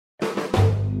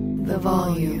the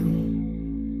volume.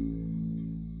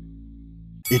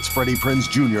 It's Freddie Prinze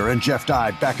Jr. and Jeff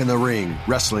Dye back in the ring.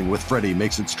 Wrestling with Freddie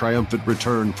makes its triumphant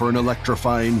return for an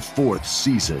electrifying 4th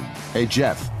season. Hey,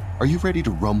 Jeff, are you ready to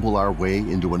rumble our way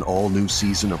into an all-new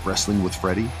season of Wrestling with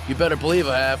Freddie? You better believe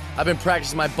I have. I've been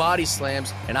practicing my body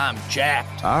slams, and I'm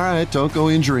jacked. All right, don't go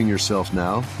injuring yourself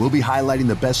now. We'll be highlighting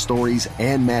the best stories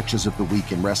and matches of the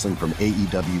week in wrestling from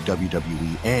AEW,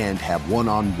 WWE, and have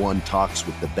one-on-one talks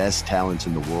with the best talents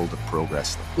in the world of pro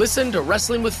wrestling. Listen to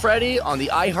Wrestling with Freddie on the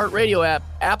iHeartRadio app,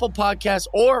 Apple Podcasts,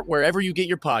 or wherever you get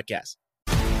your podcasts.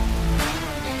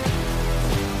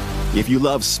 If you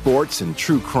love sports and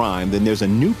true crime, then there's a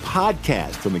new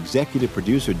podcast from executive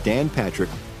producer Dan Patrick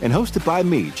and hosted by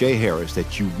me, Jay Harris,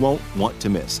 that you won't want to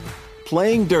miss.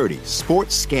 Playing Dirty: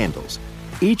 Sports Scandals.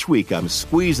 Each week, I'm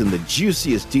squeezing the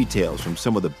juiciest details from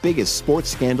some of the biggest sports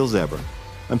scandals ever.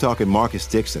 I'm talking Marcus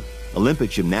Dixon, Olympic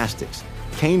gymnastics,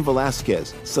 Cain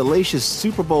Velasquez, salacious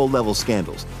Super Bowl-level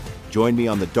scandals. Join me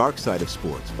on the dark side of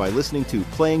sports by listening to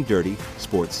Playing Dirty: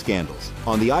 Sports Scandals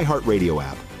on the iHeartRadio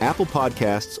app, Apple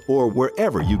Podcasts, or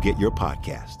wherever you get your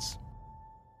podcasts.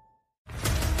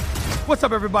 What's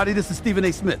up, everybody? This is Stephen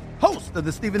A. Smith, host of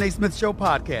the Stephen A. Smith Show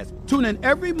podcast. Tune in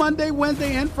every Monday,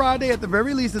 Wednesday, and Friday at the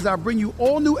very least as I bring you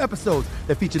all new episodes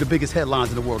that feature the biggest headlines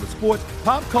in the world of sports,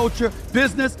 pop culture,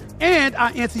 business, and I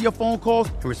answer your phone calls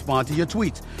and respond to your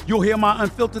tweets. You'll hear my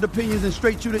unfiltered opinions and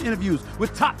straight-shooter interviews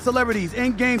with top celebrities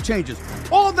and game changers.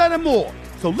 All that and more.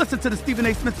 So listen to the Stephen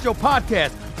A. Smith Show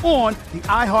podcast on the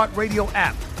iHeartRadio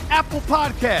app, Apple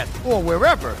Podcasts, or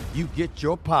wherever you get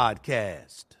your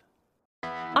podcast.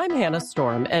 I'm Hannah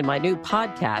Storm, and my new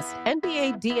podcast,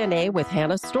 NBA DNA with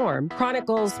Hannah Storm,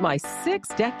 chronicles my 6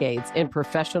 decades in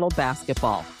professional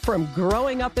basketball. From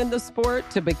growing up in the sport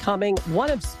to becoming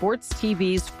one of sports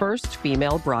TV's first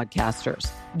female broadcasters.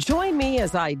 Join me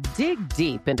as I dig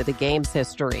deep into the game's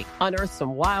history, unearth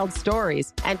some wild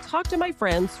stories, and talk to my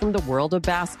friends from the world of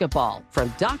basketball,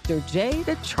 from Dr. J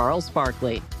to Charles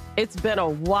Barkley. It's been a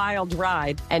wild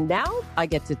ride, and now I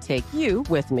get to take you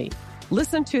with me.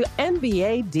 Listen to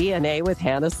NBA DNA with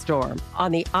Hannah Storm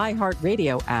on the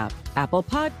iHeartRadio app, Apple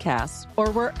Podcasts, or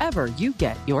wherever you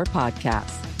get your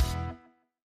podcasts.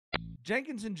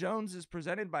 Jenkins and Jones is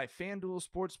presented by FanDuel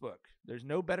Sportsbook. There's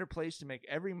no better place to make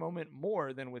every moment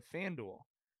more than with FanDuel.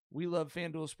 We love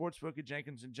FanDuel Sportsbook at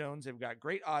Jenkins and Jones. They've got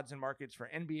great odds and markets for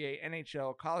NBA,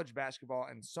 NHL, college basketball,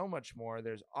 and so much more.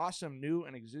 There's awesome new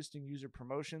and existing user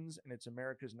promotions, and it's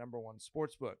America's #1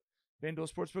 sportsbook.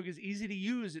 FanDuel Sportsbook is easy to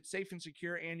use, it's safe and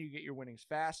secure, and you get your winnings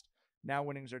fast. Now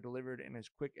winnings are delivered in as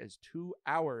quick as 2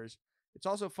 hours. It's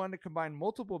also fun to combine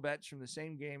multiple bets from the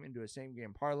same game into a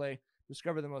same-game parlay.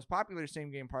 Discover the most popular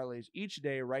same-game parlays each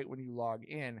day right when you log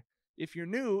in. If you're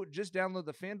new, just download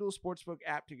the FanDuel Sportsbook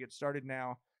app to get started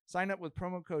now. Sign up with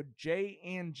promo code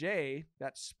JANJ,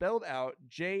 that's spelled out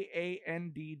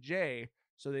JANDJ,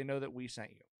 so they know that we sent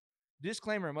you.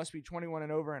 Disclaimer: must be 21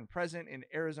 and over and present in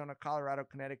Arizona, Colorado,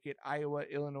 Connecticut, Iowa,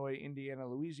 Illinois, Indiana,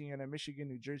 Louisiana, Michigan,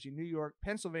 New Jersey, New York,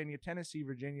 Pennsylvania, Tennessee,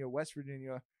 Virginia, West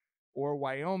Virginia, or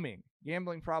Wyoming.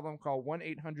 Gambling problem? Call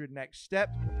 1-800-NEXT-STEP.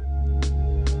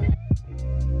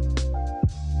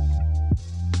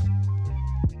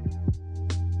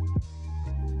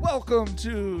 Welcome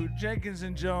to Jenkins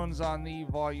and Jones on the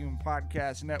Volume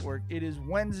Podcast Network. It is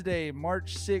Wednesday,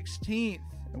 March 16th,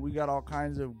 and we got all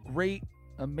kinds of great,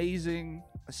 amazing,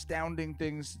 astounding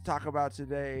things to talk about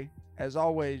today. As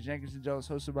always, Jenkins and Jones,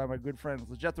 hosted by my good friend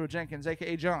Jethro Jenkins,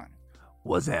 a.k.a. John.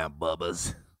 What's up,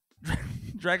 bubbas?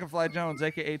 Dragonfly Jones,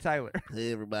 a.k.a. Tyler.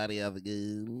 Hey, everybody, have a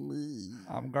good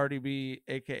I'm Gardy B,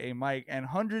 a.k.a. Mike. And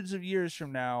hundreds of years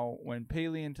from now, when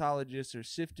paleontologists are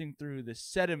sifting through the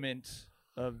sediment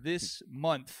of this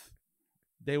month,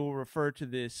 they will refer to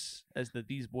this as the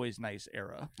These Boys Nice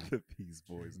era. The These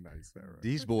Boys Nice era.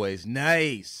 These boys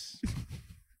nice.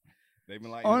 They've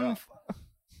been lighting it up.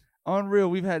 Unreal.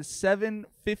 We've had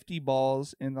 750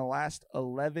 balls in the last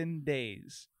 11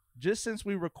 days. Just since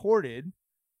we recorded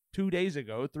 3 days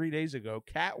ago,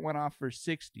 Cat went off for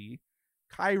 60.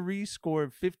 Kyrie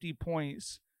scored 50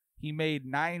 points. He made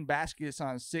 9 baskets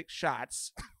on 6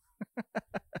 shots.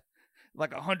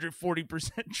 Like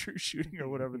 140% true shooting or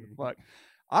whatever the fuck.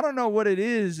 I don't know what it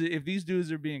is if these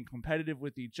dudes are being competitive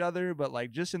with each other, but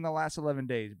like just in the last 11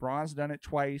 days, Bron's done it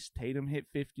twice, Tatum hit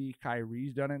 50,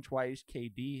 Kyrie's done it twice,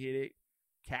 KD hit it,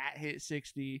 Cat hit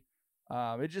 60.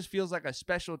 It just feels like a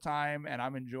special time, and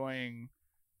I'm enjoying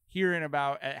hearing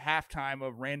about at halftime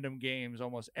of random games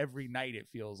almost every night. It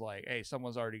feels like, hey,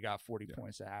 someone's already got 40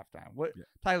 points at halftime. What,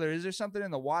 Tyler, is there something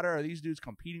in the water? Are these dudes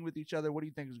competing with each other? What do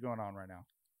you think is going on right now?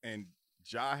 And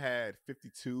Ja had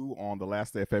 52 on the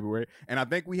last day of February. And I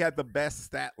think we had the best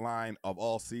stat line of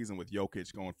all season with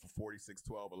Jokic going for 46,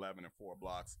 12, 11, and 4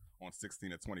 blocks on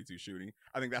 16 of 22 shooting.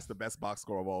 I think that's the best box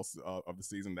score of all of the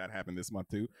season. That happened this month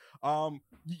too.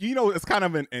 It's kind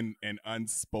of an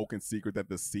unspoken secret that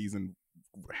the season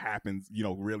happens,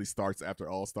 really starts after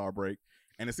All-Star break.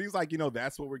 And it seems like,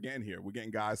 that's what we're getting here. We're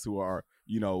getting guys who are,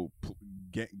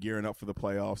 gearing up for the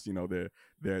playoffs.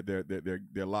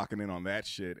 They're locking in on that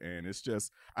shit. And it's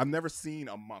just, I've never seen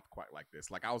a month quite like this.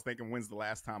 Like, I was thinking, when's the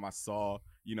last time I saw,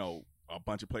 a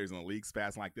bunch of players in the league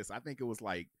spaz like this? I think it was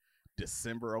like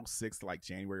December 06 to like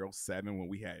January 07 when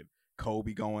we had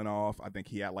Kobe going off. I think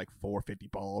he had like 450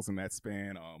 balls in that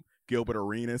span. Gilbert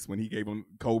Arenas, when he gave him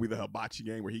Kobe the hibachi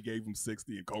game where he gave him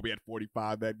 60 and Kobe had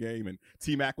 45 that game, and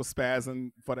T-Mac was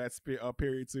spazzing for that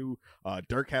period too.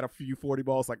 Dirk had a few 40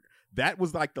 balls. Like, that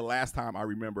was like the last time I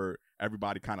remember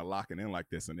everybody kind of locking in like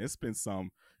this, and it's been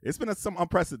some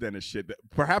unprecedented shit.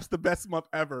 Perhaps the best month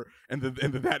ever in the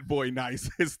That Boy Nice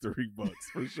history books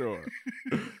for sure.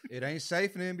 It ain't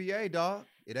safe in the NBA, dog.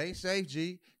 It ain't safe,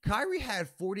 G. Kyrie had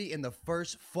 40 in the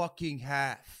first fucking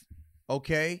half.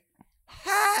 Okay?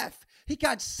 Half. He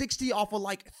got 60 off of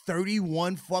like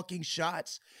 31 fucking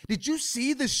shots. Did you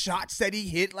see the shots that he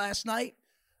hit last night?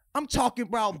 I'm talking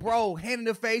about, bro, hand in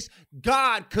the face.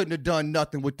 God couldn't have done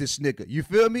nothing with this nigga. You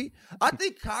feel me? I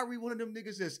think Kyrie one of them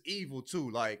niggas that's evil too.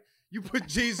 Like, you put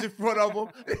Jesus in front of him,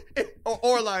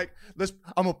 or like,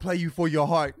 I'm gonna play you for your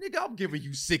heart, nigga. I'm giving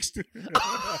you 60.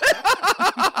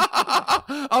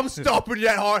 I'm stomping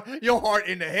your heart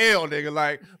into hell, nigga.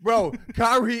 Like, bro,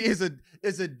 Kyrie is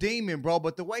a demon, bro.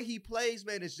 But the way he plays,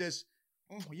 man, it's just,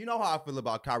 you know how I feel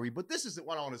about Kyrie. But this is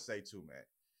what I want to say too, man.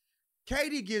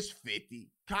 KD gets 50.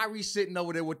 Kyrie sitting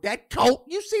over there with that coat.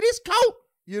 You see this coat?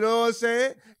 You know what I'm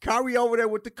saying? Kyrie over there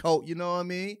with the coat. You know what I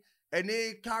mean? And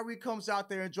then Kyrie comes out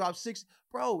there and drops 6.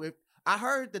 Bro, if I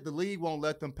heard that the league won't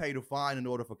let them pay the fine in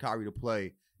order for Kyrie to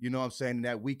play. You know what I'm saying? And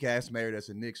that weak-ass mayor that's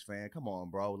a Knicks fan. Come on,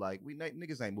 bro. Like,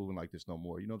 niggas ain't moving like this no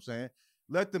more. You know what I'm saying?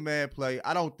 Let the man play.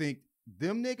 I don't think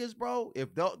them niggas, bro, if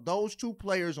those two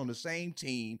players on the same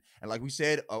team, and like we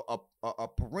said, a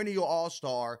perennial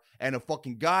all-star and a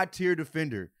fucking god-tier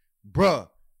defender, bruh,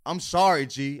 I'm sorry,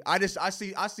 G. I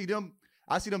see them.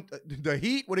 The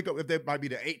Heat, if they might be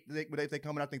the 8th, but they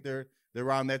coming, I think they're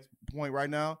around that point right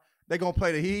now. They're gonna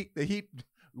play the Heat. The Heat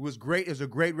was great. It was a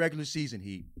great regular season.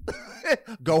 Heat.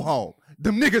 Go home.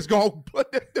 Them niggas gonna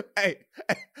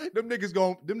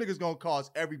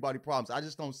cause everybody problems. I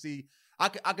just don't see. I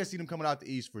can see them coming out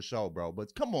the East for sure, bro.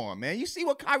 But come on, man. You see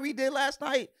what Kyrie did last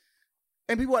night?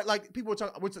 And people are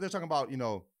talking. They're talking about,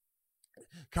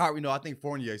 Kyrie, I think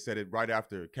Fournier said it right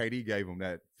after KD gave him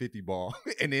that 50 ball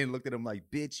and then looked at him like,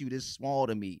 bitch, you this small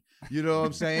to me. You know what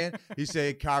I'm saying? He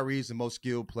said Kyrie's the most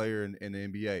skilled player in the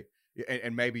NBA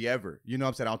and maybe ever. You know what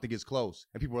I'm saying? I don't think it's close.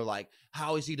 And people are like,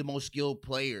 how is he the most skilled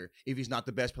player if he's not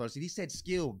the best player? He said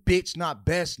skill, bitch, not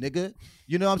best, nigga.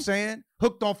 You know what I'm saying?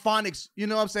 Hooked on phonics. You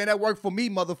know what I'm saying? That worked for me,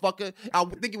 motherfucker. I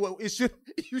think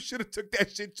you should have took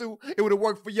that shit too. It would have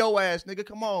worked for your ass, nigga.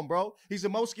 Come on, bro. He's the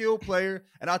most skilled player,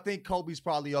 and I think Kobe's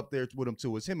probably up there with him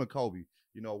too. It's him and Kobe.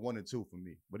 1 and 2 for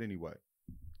me. But anyway.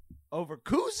 Over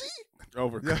Kuzi?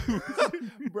 Over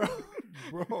Kuzi.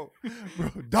 bro.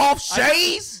 Dolph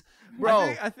Shays?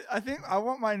 Bro, I think I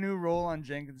want my new role on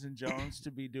Jenkins and Jones to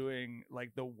be doing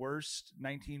like the worst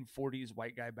 1940s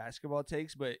white guy basketball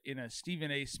takes, but in a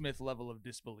Stephen A. Smith level of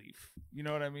disbelief. You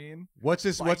know what I mean?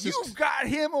 You've got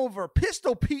him over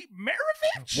Pistol Pete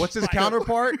Maravich? What's his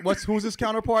counterpart? Who's his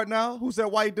counterpart now? Who's that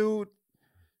white dude?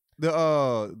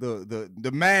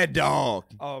 The Mad Dog.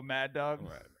 Oh, Mad Dog.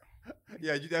 Right.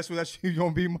 Yeah, that's you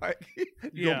gonna be, Mike.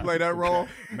 You gonna play that role,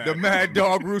 the Mad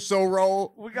Dog Russo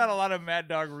role. We got a lot of Mad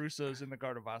Dog Russos in the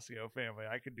Cartavasio family.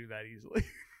 I could do that easily.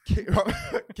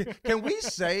 Can we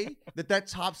say that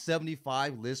top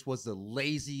 75 list was the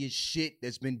laziest shit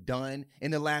that's been done in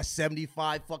the last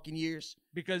 75 fucking years?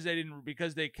 Because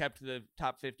they kept the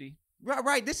top 50.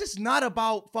 Right. This is not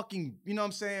about fucking, you know what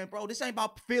I'm saying, bro? This ain't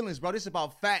about feelings, bro. This is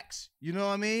about facts. You know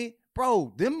what I mean?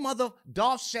 Bro, them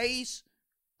Dolph Shays.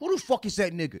 Who the fuck is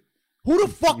that nigga? Who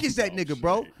the fuck is that nigga,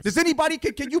 bro? Does anybody,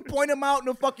 can you point him out in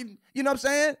the fucking, you know what I'm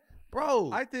saying?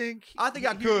 Bro. I think I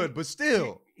could, but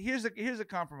still. Here's a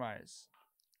compromise.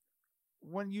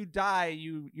 When you die,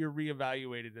 you're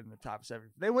reevaluated in the top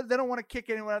 7. They don't want to kick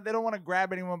anyone. They don't want to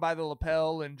grab anyone by the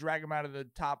lapel and drag him out of the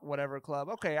top whatever club.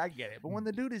 Okay, I get it. But when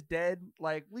the dude is dead,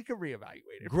 like, we could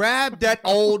reevaluate it. Grab that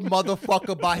old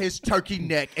motherfucker by his turkey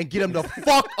neck and get him the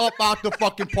fuck up out the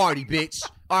fucking party, bitch.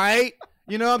 All right?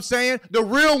 You know what I'm saying? The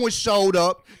real one showed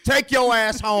up. Take your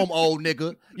ass home, old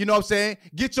nigga. You know what I'm saying?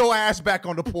 Get your ass back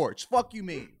on the porch. Fuck you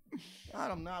mean.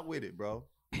 I'm not with it, bro.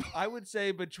 I would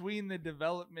say between the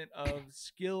development of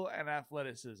skill and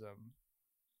athleticism,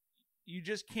 you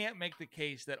just can't make the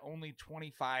case that only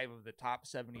 25 of the top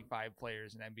 75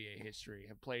 players in NBA history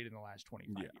have played in the last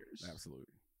 25 years. Absolutely.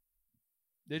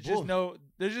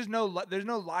 There's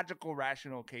no logical,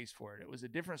 rational case for it. It was a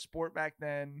different sport back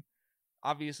then.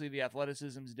 Obviously, the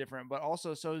athleticism is different, but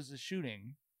also so is the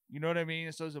shooting. You know what I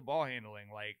mean? So is the ball handling.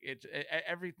 Like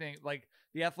everything. Like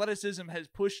the athleticism has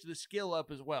pushed the skill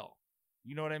up as well.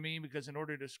 You know what I mean? Because in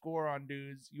order to score on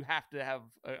dudes, you have to have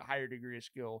a higher degree of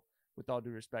skill. With all due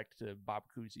respect to Bob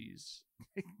Cousy's,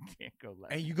 can't go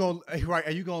left. And you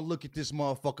gonna look at this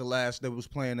motherfucker that was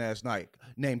playing last night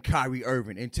named Kyrie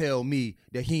Irving and tell me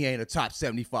that he ain't a top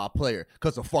 75 player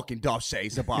because of fucking Dolph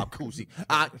Shades and Bob Cousy.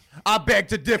 I beg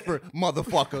to differ,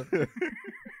 motherfucker.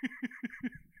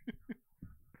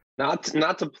 Not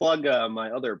to plug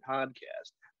my other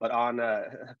podcast, but on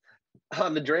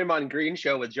the Draymond Green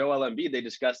show with Joel Embiid, they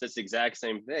discussed this exact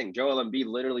same thing. Joel Embiid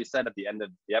literally said at the end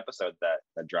of the episode that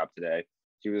dropped today,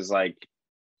 he was like,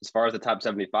 as far as the top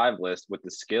 75 list, with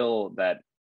the skill that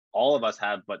all of us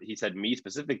have, but he said me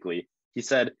specifically, he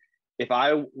said, if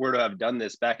I were to have done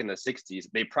this back in the 60s,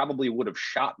 they probably would have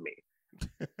shot me.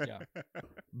 Yeah.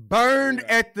 Burned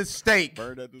at the stake.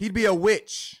 He'd be a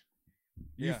witch.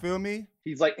 You feel me?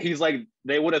 He's like,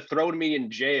 they would have thrown me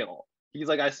in jail. He's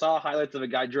like, I saw highlights of a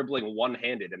guy dribbling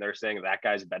one-handed, and they're saying that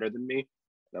guy's better than me.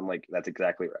 And I'm like, that's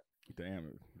exactly right.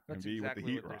 Damn. That's Embiid exactly with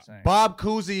the heat what they're rock. saying. Bob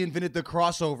Cousy invented the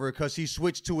crossover because he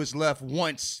switched to his left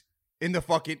once in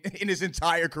his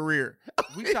entire career.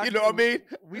 You know what I mean?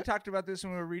 We talked about this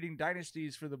when we were reading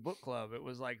Dynasties for the book club. It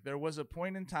was like there was a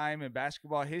point in time in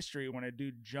basketball history when a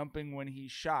dude jumping when he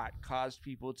shot caused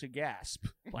people to gasp.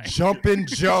 Like, Jumpin'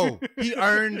 Joe. He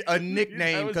earned a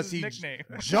nickname because he nickname.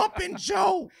 Jumpin'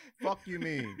 Joe. Fuck you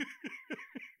mean?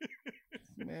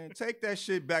 Man, take that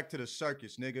shit back to the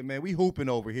circus, nigga. Man, we hooping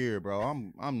over here, bro.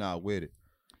 I'm not with it.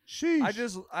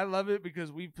 Sheesh. I love it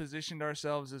because we've positioned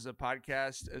ourselves as a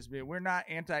podcast as being, we're not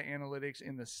anti-analytics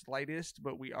in the slightest,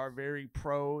 but we are very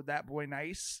pro that boy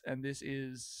nice. And this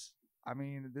is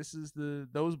the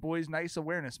Those Boys Nice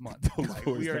Awareness Month.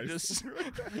 We are just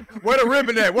where the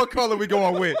ribbon at? What color we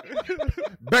going with?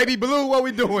 Baby blue, what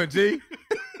we doing, G?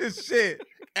 Shit.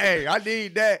 Hey, I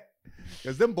need that.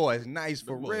 Because them boys nice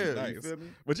for real. Nice. You feel me?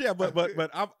 But yeah, but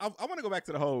I want to go back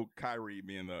to the whole Kyrie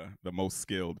being the most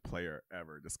skilled player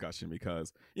ever discussion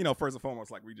because, first and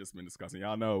foremost, like we just been discussing,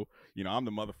 y'all know, I'm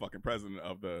the motherfucking president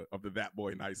of the That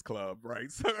Boy Nice Club, right?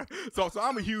 So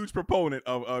I'm a huge proponent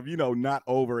of not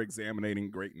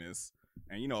over-examining greatness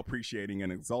and, appreciating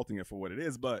and exalting it for what it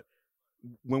is. But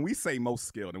when we say most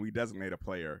skilled and we designate a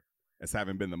player as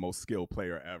having been the most skilled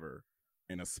player ever,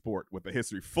 in a sport with a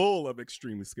history full of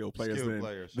extremely skilled players,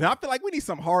 then I feel like we need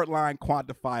some hardline,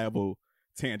 quantifiable,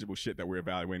 tangible shit that we're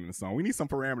evaluating in the song. We need some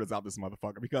parameters out this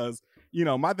motherfucker because,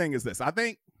 my thing is this. I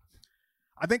think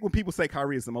when people say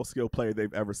Kyrie is the most skilled player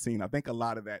they've ever seen, I think a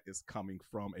lot of that is coming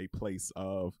from a place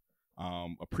of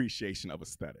appreciation of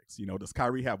aesthetics. Does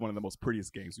Kyrie have one of the most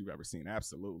prettiest games we've ever seen?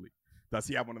 Absolutely. Does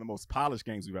he have one of the most polished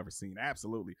games we've ever seen?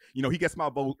 Absolutely. He gets my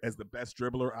vote as the best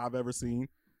dribbler I've ever seen.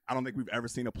 I don't think we've ever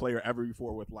seen a player ever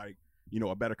before with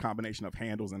a better combination of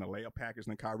handles and a layup package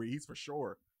than Kyrie. He's for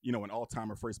sure, an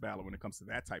all-timer first ballot when it comes to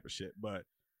that type of shit. But,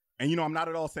 I'm not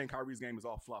at all saying Kyrie's game is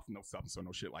all fluff, no substance or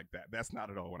no shit like that. That's not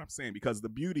at all what I'm saying because the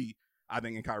beauty, I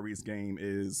think, in Kyrie's game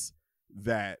is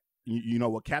that,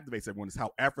 what captivates everyone is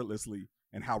how effortlessly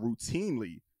and how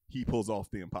routinely he pulls off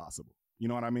the impossible. You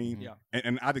know what I mean? Yeah.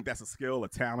 And I think that's a skill, a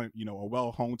talent, a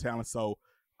well-honed talent. So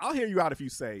I'll hear you out if you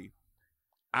say,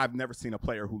 I've never seen a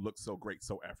player who looks so great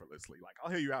so effortlessly. Like,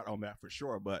 I'll hear you out on that for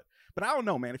sure. But I don't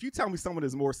know, man. If you tell me someone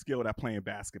is more skilled at playing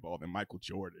basketball than Michael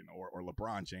Jordan or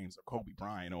LeBron James or Kobe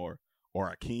Bryant or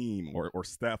Hakeem or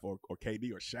Steph or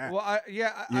KD or Shaq.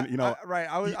 Well, right.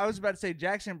 I was about to say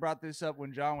Jackson brought this up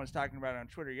when John was talking about it on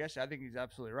Twitter yesterday. I think he's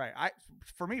absolutely right.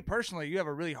 For me personally, you have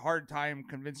a really hard time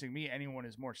convincing me anyone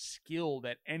is more skilled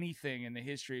at anything in the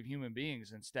history of human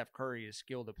beings than Steph Curry is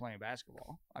skilled at playing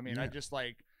basketball. I mean, I just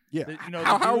like. Yeah,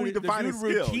 how are we defining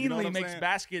skill? Routinely makes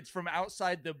baskets from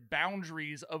outside the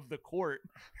boundaries of the court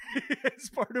as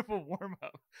part of a warm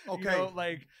up.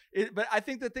 Okay, but I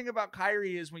think the thing about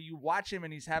Kyrie is when you watch him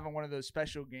and he's having one of those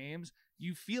special games,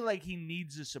 you feel like he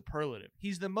needs a superlative.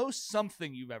 He's the most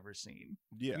something you've ever seen.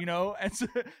 Yeah, and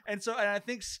I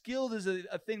think skilled is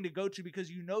a thing to go to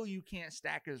because you can't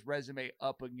stack his resume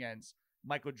up against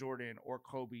Michael Jordan or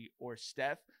Kobe or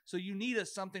Steph. So you need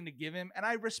something to give him. And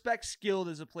I respect skilled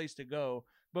as a place to go.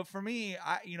 But for me,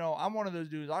 I'm one of those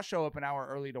dudes. I'll show up an hour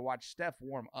early to watch Steph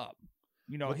warm up.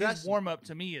 His warm up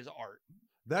to me is art.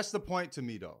 That's the point to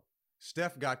me, though.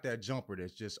 Steph got that jumper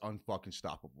that's just unfucking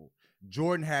stoppable.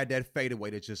 Jordan had that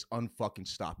fadeaway that's just unfucking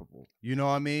stoppable. You know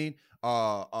what I mean?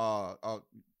 But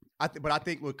I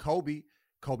think with Kobe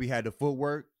had the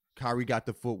footwork. Kyrie got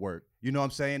the footwork. You know what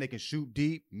I'm saying? They can shoot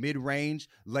deep, mid-range,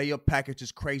 layup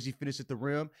packages, crazy finish at the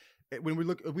rim. When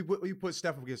we put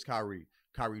Steph up against Kyrie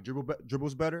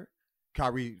dribbles better.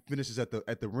 Kyrie finishes at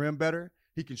the rim better.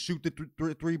 He can shoot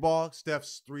the three ball.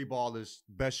 Steph's three ball is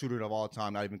best shooter of all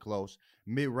time, not even close.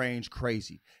 Mid-range,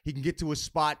 crazy. He can get to a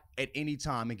spot at any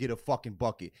time and get a fucking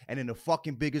bucket. And in the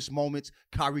fucking biggest moments,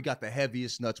 Kyrie got the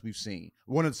heaviest nuts we've seen.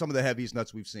 Some of the heaviest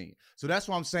nuts we've seen. So that's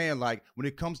what I'm saying. Like, when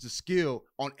it comes to skill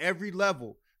on every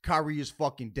level, Kyrie is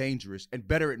fucking dangerous and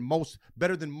better than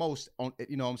most on,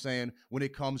 you know what I'm saying, when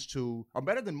it comes to, or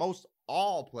better than most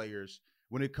all players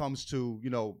when it comes to, you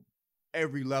know,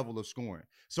 every level of scoring.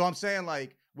 So I'm saying,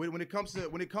 like, when it comes to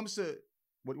what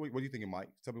are you thinking, Mike?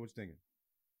 Tell me what you're thinking.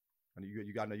 And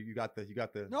you got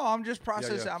the. No, I'm just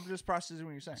processing. Yeah. I'm just processing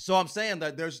what you're saying. So I'm saying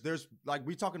that there's like,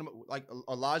 we talking about like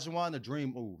Olajuwon, the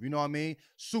dream move. You know what I mean?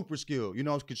 Super skill. You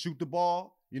know, can shoot the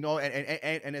ball. You know,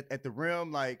 and at the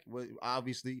rim, like,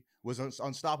 obviously was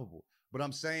unstoppable. But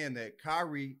I'm saying that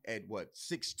Kyrie at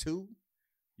 6'2",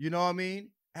 you know what I mean,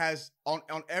 has on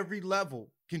every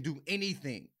level can do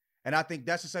anything. And I think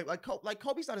that's the same. Like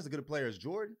Kobe's not as good a player as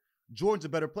Jordan. Jordan's a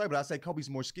better player, but I say Kobe's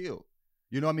more skilled.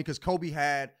 You know what I mean? Because Kobe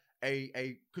had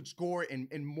could score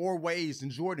in more ways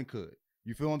than Jordan could.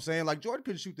 You feel what I'm saying? Like, Jordan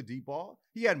couldn't shoot the deep ball.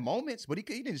 He had moments, but he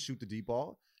didn't shoot the deep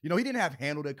ball. You know, he didn't have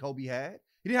handle that Kobe had.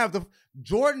 He didn't have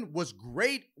Jordan was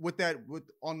great with that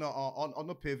on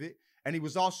the pivot, and he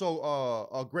was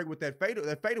also great with that fadeaway.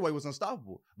 That fadeaway was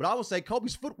unstoppable. But I would say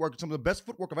Kobe's footwork is some of the best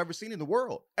footwork I've ever seen in the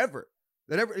world ever.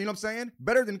 You know what I'm saying?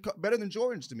 Better than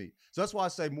Jordan's to me. So that's why I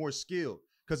say more skill,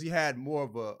 because he had more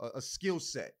of a skill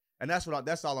set. And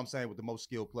that's all I'm saying with the most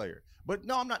skilled player. But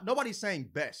no, I'm not. Nobody's saying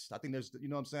best. I think there's, you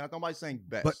know what I'm saying? Nobody's saying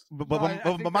best. But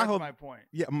my point.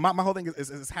 Yeah, my whole thing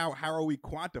is how are we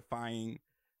quantifying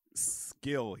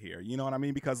skill here? You know what I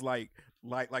mean? Because like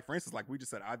for instance, like we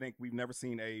just said, I think we've never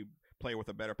seen a player with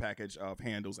a better package of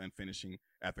handles and finishing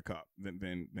at the cup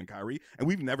than Kyrie, and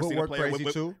we've never seen a player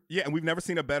and we've never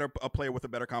seen a player with a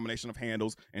better combination of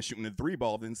handles and shooting the three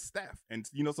ball than Steph. And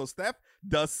you know, so Steph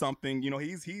does something. You know,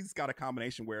 he's got a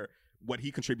combination where what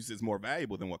he contributes is more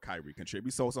valuable than what Kyrie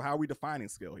contributes. So how are we defining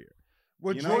skill here?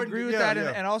 Well, Jordan, I agree with that,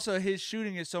 and also his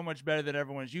shooting is so much better than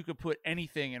everyone's. You could put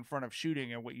anything in front of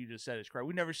shooting, and what you just said is correct.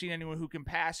 We've never seen anyone who can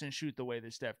pass and shoot the way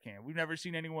that Steph can. We've never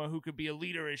seen anyone who could be a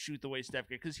leader and shoot the way Steph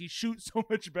can, because he shoots so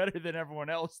much better than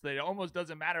everyone else that it almost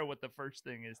doesn't matter what the first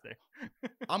thing is there.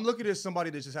 I'm looking at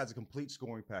somebody that just has a complete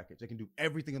scoring package. They can do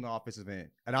everything in the offensive end,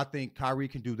 and I think Kyrie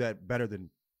can do that better than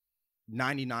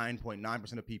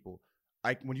 99.9% of people.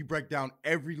 Like, when you break down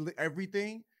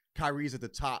everything, Kyrie's at the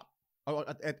top.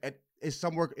 Is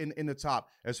somewhere in the top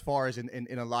as far as in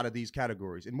a lot of these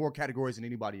categories, in more categories than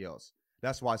anybody else.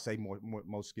 That's why I say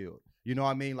most skilled. You know what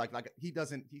I mean? Like he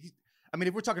doesn't. I mean,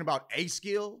 if we're talking about a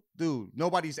skill, dude,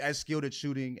 nobody's as skilled at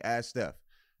shooting as Steph.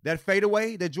 That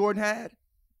fadeaway that Jordan had,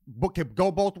 can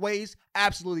go both ways,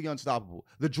 absolutely unstoppable.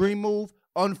 The dream move,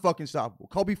 unfucking stoppable.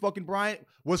 Kobe fucking Bryant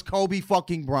was Kobe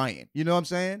fucking Bryant. You know what I'm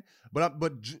saying?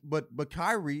 But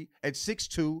Kyrie at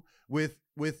 6'2" with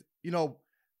you know,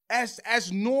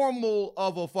 as normal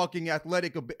of a fucking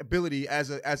athletic ability as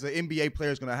an NBA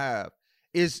player is gonna have,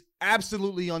 is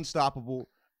absolutely unstoppable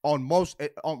on most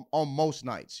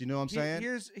nights. You know what I'm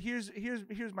saying?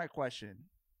 Here's my question,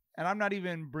 and I'm not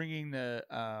even bringing the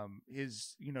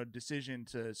his decision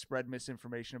to spread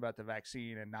misinformation about the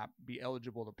vaccine and not be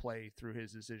eligible to play through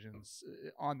his decisions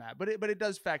on that, but it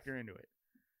does factor into it.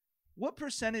 What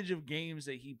percentage of games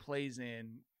that he plays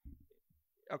in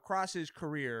across his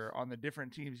career on the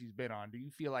different teams he's been on, do you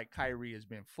feel like Kyrie has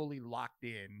been fully locked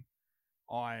in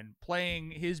on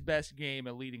playing his best game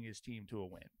and leading his team to a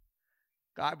win?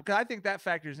 Because I think that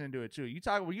factors into it too.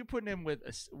 When you're putting him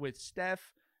with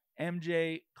Steph,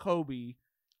 MJ, Kobe.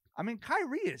 I mean,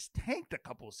 Kyrie has tanked a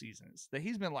couple seasons that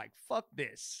he's been like, fuck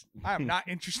this. I am not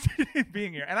interested in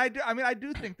being here. And I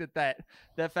do think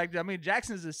that factor. I mean,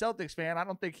 Jackson's a Celtics fan. I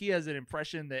don't think he has an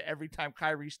impression that every time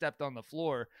Kyrie stepped on the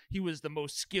floor, he was the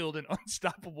most skilled and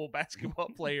unstoppable basketball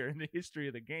player in the history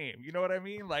of the game. You know what I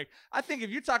mean? Like, I think if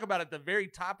you talk about at the very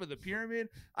top of the pyramid,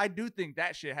 I do think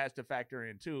that shit has to factor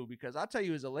in too, because I'll tell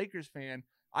you, as a Lakers fan,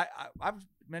 I've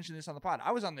mentioned this on the pod.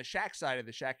 I was on the Shaq side of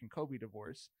the Shaq and Kobe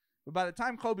divorce. But by the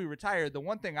time Kobe retired, the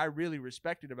one thing I really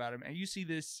respected about him, and you see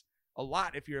this a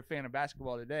lot if you're a fan of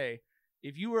basketball today,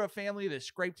 if you were a family that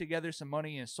scraped together some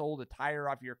money and sold a tire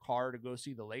off your car to go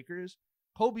see the Lakers,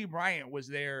 Kobe Bryant was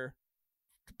there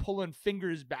pulling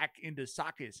fingers back into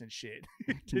sockets and shit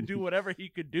to do whatever he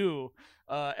could do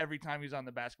every time he's on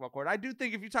the basketball court. I do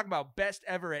think if you talk about best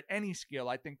ever at any skill,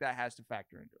 I think that has to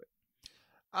factor into it.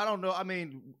 I don't know. I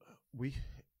mean,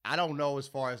 I don't know as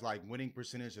far as like winning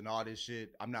percentage and all this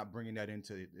shit. I'm not bringing that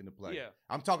into play. Yeah.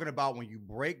 I'm talking about when you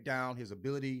break down his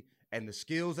ability and the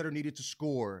skills that are needed to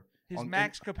score. His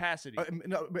max capacity.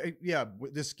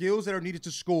 The skills that are needed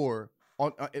to score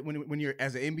on when you're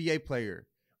as an NBA player.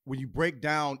 When you break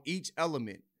down each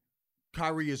element,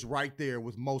 Kyrie is right there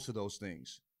with most of those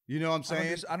things. You know what I'm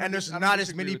saying? And there's not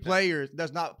as many players.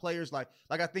 There's not players like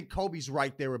I think Kobe's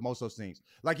right there with most of those things.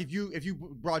 Like if you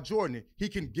brought Jordan, he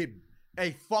can get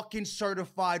a fucking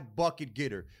certified bucket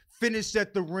getter, finish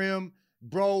at the rim,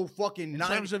 bro. Fucking in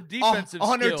terms of defensive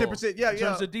 110%. Yeah, in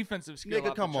terms of defensive skill,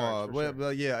 nigga, come on.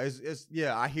 Well, yeah, it's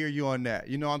I hear you on that.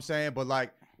 You know what I'm saying? But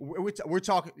like we're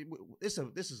talking. This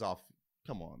is off.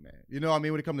 Come on, man. You know what I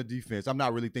mean? When it comes to defense, I'm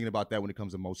not really thinking about that when it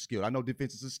comes to most skill. I know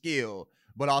defense is a skill,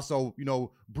 but also, you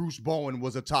know, Bruce Bowen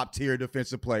was a top-tier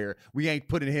defensive player. We ain't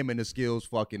putting him in the skills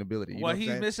fucking ability. You well, know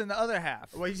he's missing the other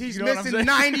half. Well, he's missing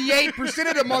 98%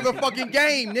 of the motherfucking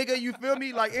game, nigga. You feel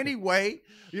me? Like, anyway,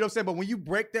 you know what I'm saying? But when you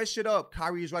break that shit up,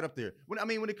 Kyrie is right up there. When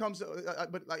it comes to,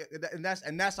 but like,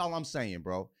 and that's all I'm saying,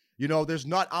 bro. You know,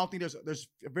 I don't think there's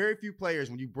very few players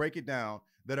when you break it down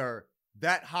that are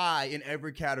that high in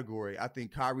every category. I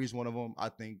think Kyrie's one of them. I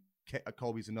think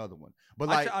Kobe's another one. But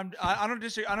like, I don't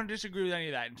disagree with any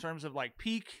of that in terms of like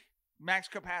peak max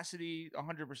capacity,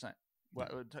 100%.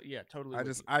 Well, yeah, totally.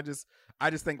 I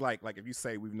just think like if you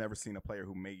say we've never seen a player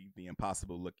who made the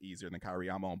impossible look easier than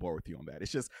Kyrie, I'm on board with you on that.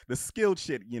 It's just the skilled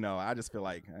shit. You know, I just feel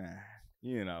like.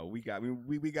 You know, we got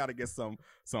to get some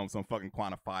fucking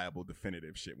quantifiable,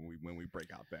 definitive shit when we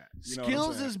break out that. You know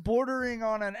skills is bordering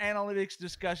on an analytics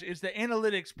discussion. It's the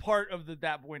analytics part of the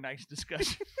That Boy Nice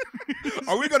discussion.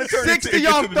 Are we gonna turn 60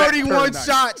 off 31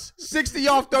 shots? 60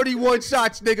 off 31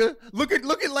 shots, nigga. Look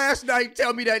at last night.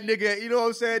 Tell me that, nigga. You know what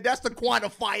I'm saying? That's the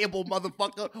quantifiable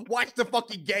motherfucker. Watch the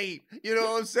fucking game. You know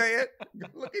what I'm saying?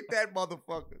 Look at that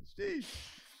motherfucker. Jeez.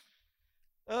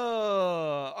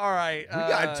 Oh, all right. We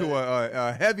got into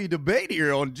a heavy debate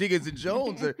here on Jenkins and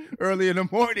Jones early in the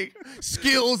morning.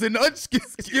 Skills and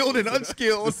skilled and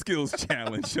unskilled. The skills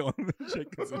challenge on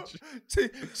Jenkins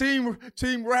and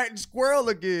Team Rat and Squirrel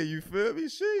again. You feel me?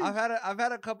 Sheesh. I've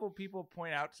had a couple people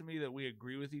point out to me that we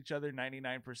agree with each other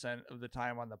 99% of the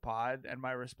time on the pod, and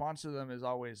my response to them is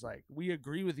always like, we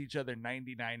agree with each other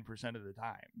 99% of the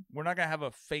time. We're not gonna have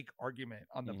a fake argument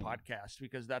on the podcast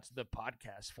because that's the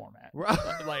podcast format. Right.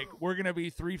 Like we're gonna be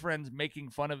three friends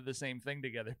making fun of the same thing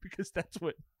together because that's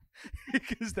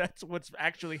what's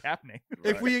actually happening.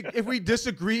 If we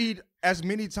disagreed as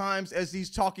many times as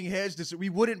these talking heads, we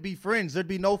wouldn't be friends. There'd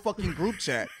be no fucking group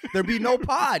chat. There'd be no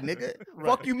pod, nigga. Right.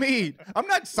 Fuck you mean? I'm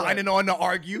not signing on to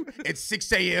argue at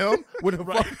 6 a.m. with a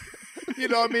fucking, you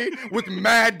know what I mean? With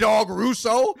Mad Dog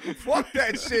Russo. Fuck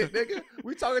that shit, nigga.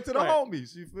 We talking to the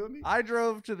homies. You feel me? I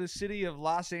drove to the city of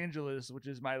Los Angeles, which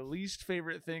is my least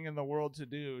favorite thing in the world to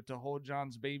do, to hold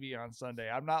John's baby on Sunday.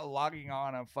 I'm not logging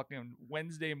on fucking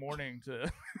Wednesday morning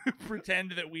to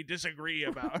pretend that we disagree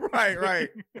about. Right.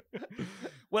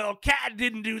 Well, Cat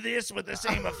didn't do this with the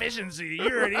same efficiency.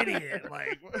 You're an idiot.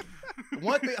 Like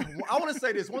one thing I want to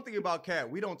say this. One thing about Cat,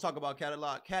 we don't talk about Cat a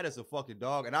lot. Cat is a fucking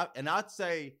dog, and I'd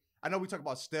say I know we talk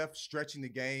about Steph stretching the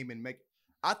game and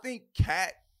I think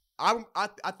Cat.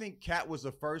 I think Cat was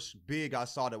the first big I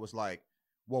saw that was like,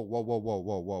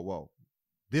 whoa.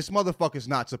 This motherfucker's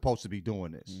not supposed to be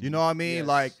doing this. You know what I mean? Yes.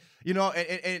 Like, you know,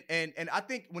 and I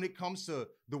think when it comes to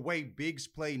the way bigs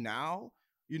play now,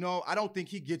 you know, I don't think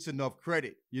he gets enough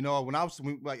credit. You know, when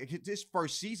his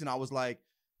first season, I was like,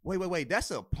 wait,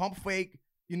 that's a pump fake.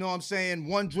 You know what I'm saying?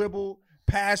 One dribble,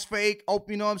 pass fake,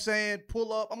 you know what I'm saying?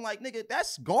 Pull up. I'm like, nigga,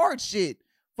 that's guard shit.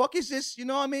 Fuck is this? You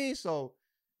know what I mean? So,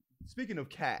 speaking of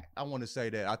Cat, I want to say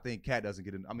that I think Cat doesn't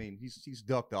get I mean, he's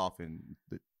ducked off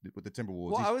with the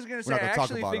Timberwolves. Well, I was going to say, I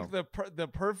actually think the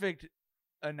perfect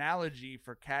analogy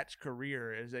for Cat's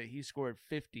career is that he scored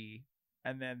 50,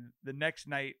 and then the next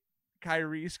night,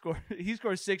 Kyrie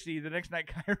scores 60. The next night,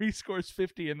 Kyrie scores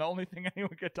 50, and the only thing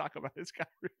anyone can talk about is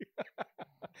Kyrie.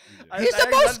 He's the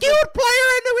most skilled player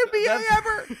in the NBA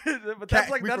ever. But that's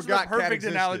the perfect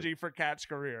analogy for Cat's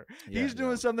career. Yeah, he's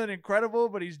doing something incredible,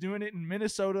 but he's doing it in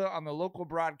Minnesota on the local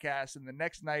broadcast, and the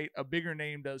next night, a bigger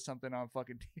name does something on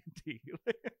fucking TNT.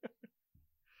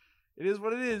 It is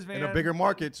what it is, man. In a bigger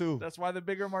market too. That's why the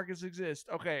bigger markets exist.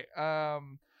 Okay,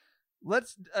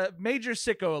 let's major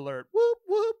sicko alert. Whoop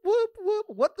whoop whoop whoop.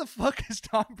 What the fuck is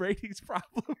Tom Brady's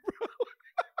problem, bro?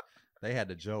 They had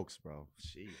the jokes, bro.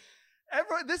 Jeez.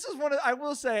 Everyone, this is one of, I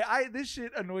will say, this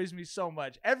shit annoys me so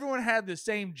much. Everyone had the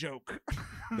same joke.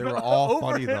 They were all over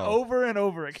funny and though. over and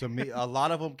over again. To me, a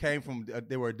lot of them came from.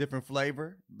 They were a different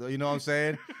flavor. You know what I'm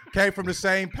saying? Came from the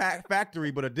same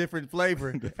factory, but a different flavor,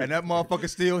 and that motherfucker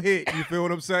still hit. You feel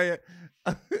what I'm saying?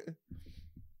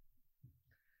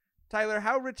 Tyler,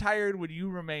 how retired would you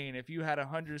remain if you had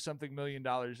 $100-something million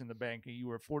in the bank and you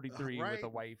were 43 with a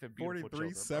wife and beautiful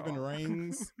 43, children? 7 bro?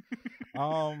 rings.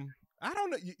 I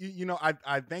don't know. You know,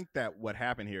 I think that what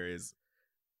happened here is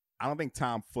I don't think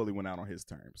Tom fully went out on his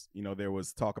terms. You know, there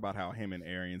was talk about how him and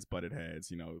Arians butted heads.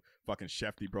 You know, fucking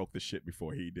Shefty broke the shit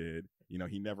before he did. You know,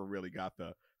 he never really got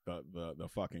the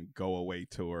fucking go away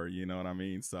tour. You know what I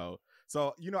mean? So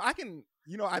you know, I think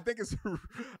it's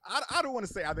I don't want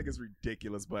to say I think it's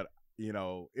ridiculous, but you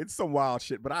know, it's some wild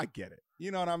shit. But I get it.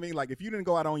 You know what I mean? Like if you didn't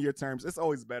go out on your terms, it's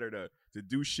always better to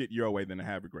do shit your way than to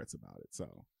have regrets about it.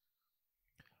 So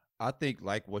I think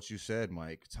like what you said,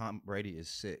 Mike, Tom Brady is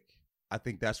sick. I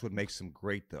think that's what makes him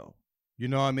great, though. You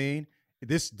know what I mean?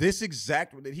 This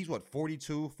exact, he's what,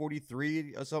 42,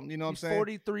 43 or something, you know what I'm saying?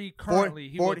 43 currently.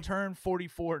 He will turn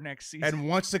 44 next season. And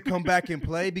wants to come back and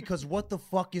play because what the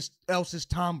fuck else is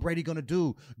Tom Brady going to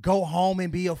do? Go home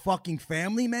and be a fucking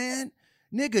family man?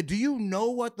 Nigga, do you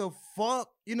know what the fuck?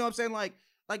 You know what I'm saying? Like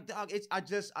dog,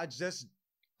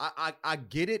 I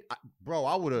get it. Bro,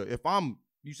 I would have,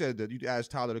 you said that you asked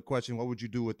Tyler the question, what would you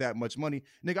do with that much money?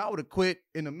 Nigga, I would have quit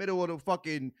in the middle of the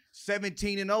fucking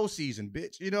 17-0 season,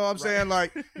 bitch. You know what I'm saying?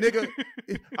 Like, nigga,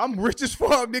 I'm rich as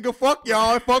fuck, nigga. Fuck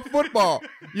y'all and fuck football.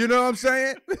 You know what I'm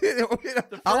saying?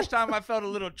 The first time I felt a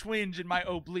little twinge in my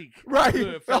oblique. Right.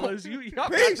 Good, fellas. Y'all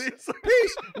got Peace. this.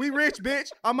 Peace. We rich,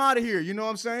 bitch. I'm out of here. You know what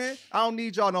I'm saying? I don't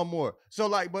need y'all no more. So,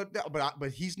 like,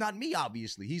 but he's not me,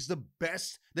 obviously. He's the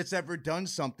best that's ever done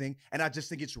something. And I just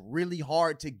think it's really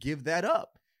hard to give that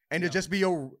up and to just be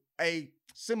a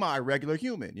semi-regular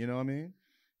human. You know what I mean?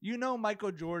 You know,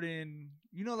 Michael Jordan,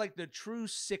 you know, like the true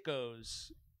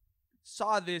sickos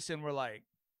saw this and were like,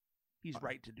 he's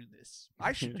right to do this.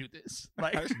 I should do this.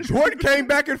 Like Jordan came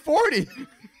back at 40.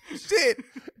 Shit.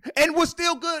 And was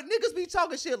still good. Niggas be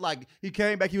talking shit like he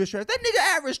came back, he was trash. That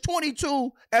nigga averaged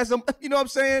 22 as a, you know what I'm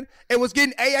saying? And was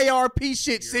getting AARP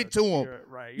shit sent to him.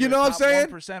 Right. You know what I'm saying?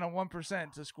 1% on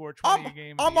 1% to score 20 a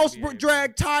game. Almost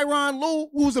dragged Tyronn Lue,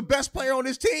 who's the best player on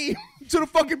his team, to the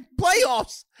fucking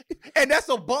playoffs. And that's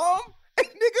a bum?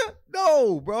 Nigga,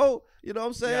 no, bro. You know what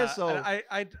I'm saying? Yeah, so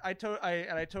I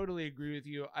totally agree with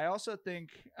you. I also think,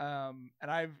 and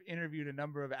I've interviewed a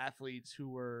number of athletes who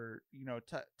were, you know,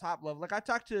 top level. Like I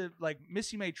talked to like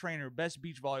Missy May Trainer, best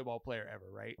beach volleyball player ever,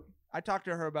 right? I talked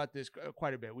to her about this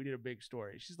quite a bit. We did a big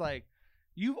story. She's like,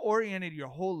 you've oriented your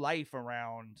whole life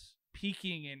around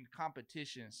peaking in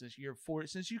competition since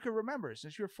you can remember,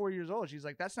 since you're 4 years old. She's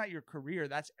like, that's not your career.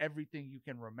 That's everything you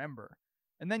can remember.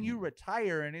 And then you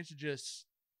retire and it's just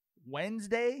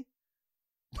Wednesday.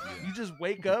 You just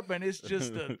wake up and it's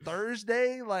just a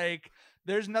Thursday. Like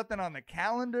there's nothing on the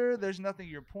calendar. There's nothing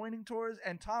you're pointing towards.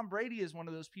 And Tom Brady is one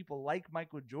of those people like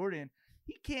Michael Jordan.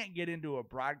 He can't get into a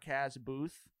broadcast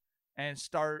booth and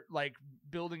start like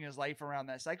building his life around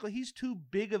that cycle. He's too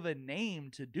big of a name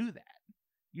to do that.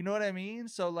 You know what I mean?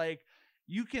 So like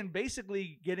you can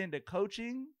basically get into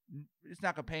coaching. It's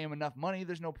not going to pay him enough money.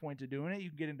 There's no point to doing it. You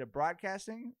can get into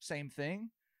broadcasting, same thing.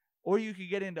 Or you could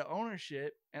get into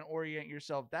ownership and orient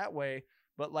yourself that way.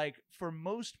 But like for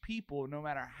most people, no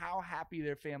matter how happy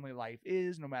their family life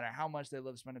is, no matter how much they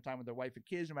love spending time with their wife and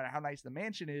kids, no matter how nice the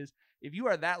mansion is, if you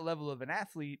are that level of an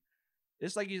athlete,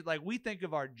 it's like we think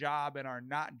of our job and our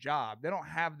not job. They don't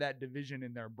have that division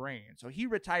in their brain. So he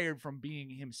retired from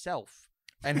being himself.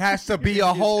 And has to be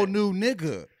a whole new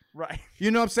nigga. Right.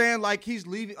 You know what I'm saying? Like he's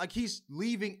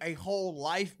leaving a whole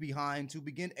life behind to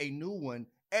begin a new one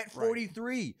at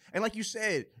 43. Right. And like you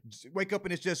said, wake up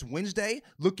and it's just Wednesday,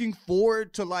 looking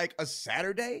forward to like a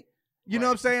Saturday. You know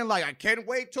what I'm saying? Like, I can't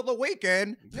wait till the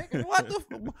weekend. Nigga, what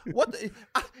the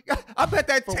I bet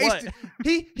that tasted.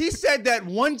 He said that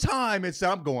one time and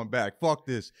said, I'm going back. Fuck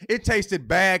this. It tasted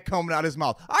bad coming out his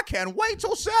mouth. I can't wait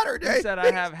till Saturday. He said,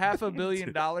 I have $500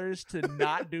 million to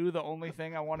not do the only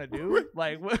thing I want to do.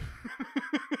 Like, what?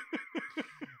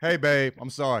 Hey, babe,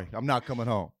 I'm sorry. I'm not coming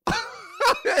home.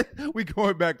 We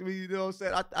going back to me. You know what I'm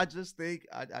saying? I just think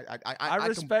I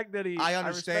respect that he. I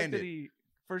understand it.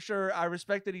 For sure, I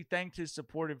respect that he thanked his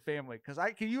supportive family. Because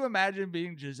can you imagine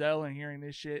being Giselle and hearing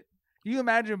this shit? Can you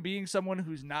imagine being someone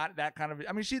who's not that kind of?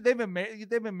 I mean, they've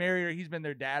been married, or he's been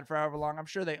their dad for however long. I'm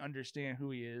sure they understand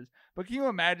who he is. But can you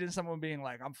imagine someone being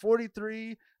like, "I'm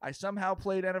 43. I somehow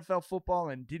played NFL football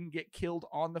and didn't get killed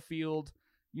on the field.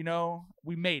 You know,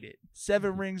 we made it.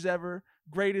 7 rings ever,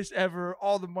 greatest ever,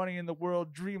 all the money in the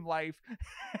world, dream life.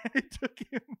 It took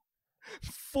him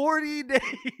 40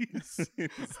 days.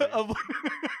 of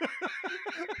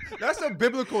That's a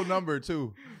biblical number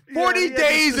too. 40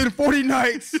 days and 40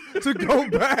 nights to go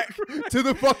back to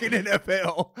the fucking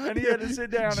NFL. And he had to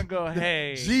sit down and go,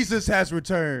 hey. Jesus has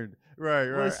returned. Right.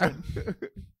 Listen,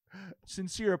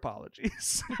 sincere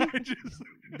apologies.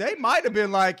 They might have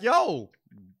been like, yo,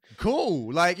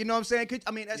 cool. Like, you know what I'm saying?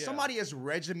 I mean, as somebody as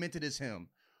regimented as him,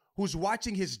 who's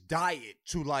watching his diet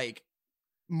to like,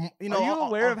 you know, are you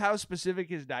aware of how specific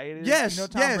his diet is? Yes, you know,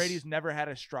 Tom Brady's never had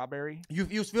a strawberry. You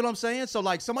feel what I'm saying? So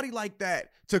like somebody like that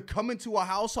to come into a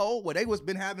household where they was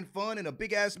been having fun in a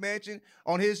big ass mansion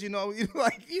on his, that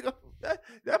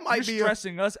might You're be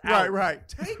stressing us out. Right.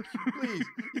 Take you, please.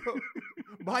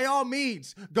 By all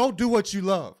means, go do what you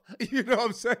love. You know what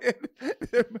I'm saying?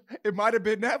 It might have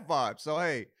been that vibe. So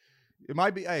hey, it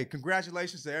might be. Hey,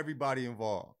 congratulations to everybody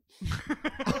involved.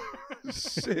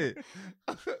 Shit.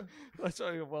 That's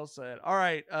well said. All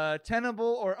right. Tenable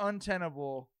or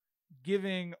untenable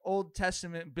giving Old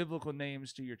Testament biblical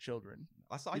names to your children?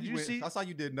 I saw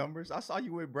you did numbers. I saw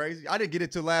you went crazy. I didn't get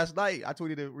it till last night. I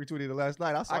retweeted it last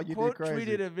night. I saw you did crazy. I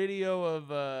tweeted a video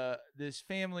of this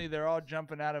family. They're all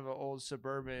jumping out of an old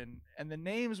Suburban, and the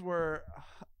names were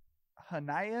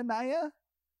Hananiah?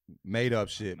 Made up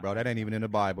shit, bro. That ain't even in the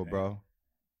Bible, bro.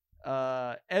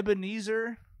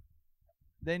 Ebenezer.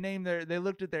 They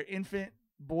looked at their infant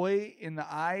boy in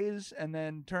the eyes and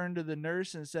then turned to the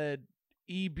nurse and said,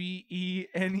 EBENEZER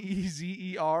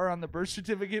on the birth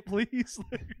certificate, please.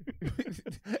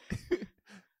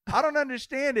 I don't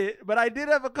understand it, but I did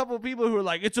have a couple of people who were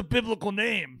like, it's a biblical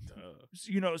name.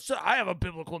 So I have a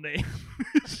biblical name.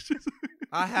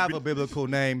 I have a biblical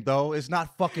name, though. It's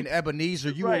not fucking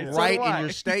Ebenezer. You were right in your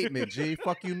statement, G.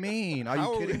 Fuck you mean? Are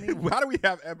you kidding me? Why do we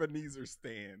have Ebenezer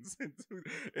stands in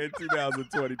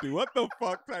 2022? What the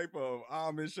fuck type of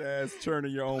Amish-ass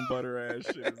churning your own butter-ass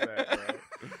shit is that,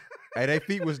 bro? Hey, their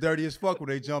feet was dirty as fuck when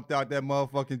they jumped out that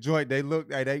motherfucking joint. They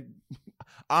looked,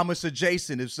 Amish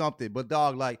adjacent or something. But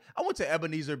dog, like, I went to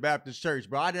Ebenezer Baptist Church,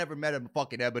 bro. I never met a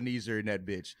fucking Ebenezer in that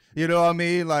bitch. You know what I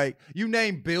mean? Like, you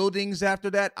name buildings after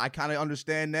that, I kind of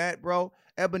understand that, bro.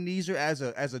 Ebenezer as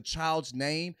a child's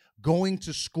name, going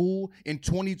to school in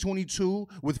 2022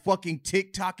 with fucking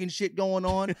TikTok and shit going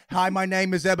on. Hi, my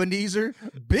name is Ebenezer.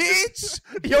 Bitch,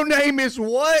 your name is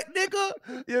what, nigga?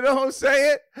 You know what I'm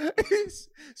saying?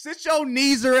 Sit your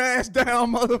kneeser ass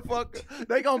down, motherfucker.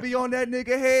 They gonna be on that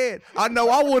nigga head. I know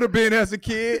I would have been as a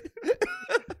kid.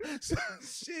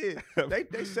 Shit,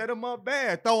 they set him up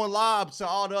bad, throwing lobs to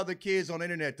all the other kids on the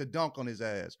internet to dunk on his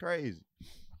ass. Crazy.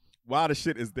 Wild as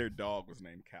shit is their dog was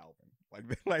named Calvin.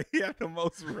 Like he had the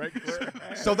most regular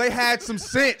ass. So they had some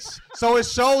sense. So it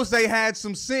shows they had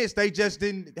some sense. They just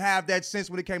didn't have that sense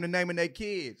when it came to naming their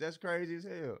kids. That's crazy as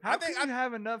hell. I think I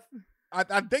have enough.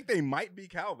 I think they might be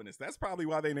Calvinists. That's probably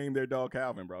why they named their dog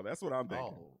Calvin, bro. That's what I'm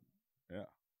thinking. Oh. Yeah.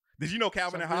 Did you know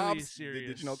Calvin and Hobbes? Really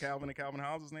did you know Calvin and Calvin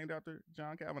Hobbes was named after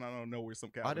John Calvin? I don't know where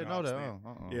some Calvin. I didn't know that.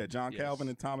 Yeah, John Calvin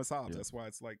and Thomas Hobbes. Yeah. That's why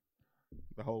it's like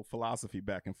the whole philosophy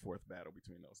back and forth battle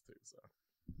between those two. So,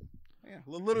 yeah, a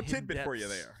little tidbit for you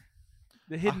there.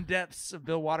 The hidden depths of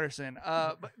Bill Watterson.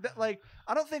 But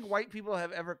I don't think white people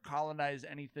have ever colonized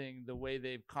anything the way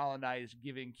they've colonized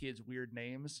giving kids weird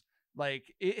names.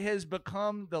 Like, it has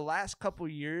become, the last couple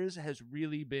years has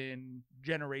really been a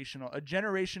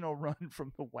generational run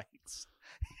from the whites.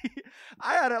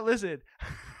 I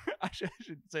should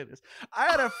say this. I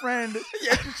had a friend.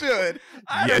 Yes, you should.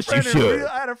 I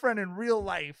had a friend in real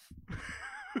life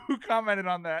who commented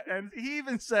on that, and he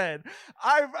even said,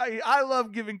 I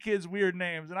love giving kids weird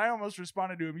names, and I almost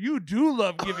responded to him, you do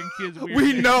love giving kids weird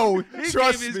names. We know. He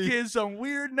Trust gave me. his kids some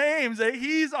weird names that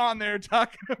he's on there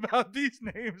talking about. These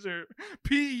names are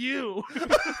PU.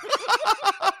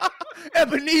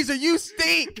 Ebenezer, you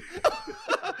stink.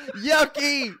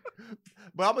 Yucky.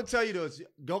 But I'm gonna tell you this: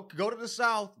 go to the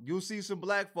South, you'll see some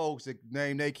black folks that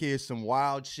name their kids some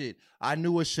wild shit. I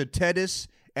knew a Shatetis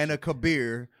and a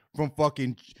Kabir from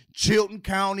fucking Chilton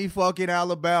County, fucking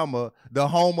Alabama, the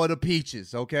home of the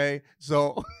peaches. Okay,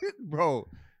 so, bro,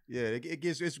 yeah, it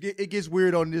gets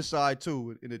weird on this side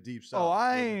too, in the deep South. Oh,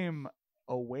 I'm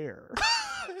aware.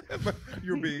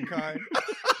 You're being kind.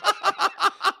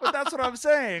 But that's what I'm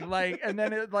saying. Like, and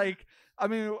then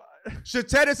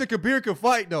Shatetis and Kabir can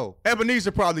fight though.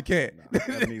 Ebenezer probably can't. Nah,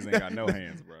 Ebenezer ain't got no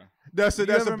hands, bro. That's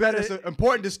an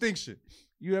important distinction.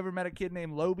 You ever met a kid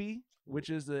named Lobe, which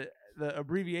is the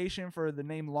abbreviation for the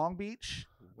name Long Beach?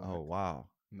 Oh wow!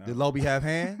 No. Did Lobe have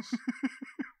hands?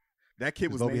 That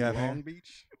kid was named Long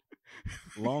Beach.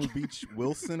 Long Beach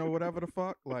Wilson or whatever the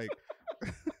fuck. Like,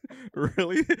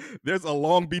 really? There's a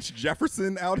Long Beach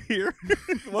Jefferson out here?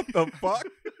 What the fuck?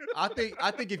 I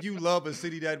think if you love a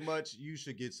city that much, you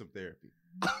should get some therapy.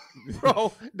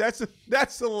 Bro, that's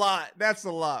a lot. That's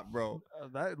a lot, bro.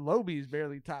 That Lobie's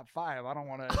barely top 5. I don't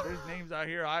want to. There's names out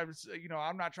here.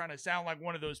 I'm not trying to sound like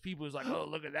one of those people who's like, oh,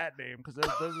 look at that name, because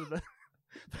those are the.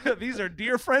 These are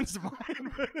dear friends of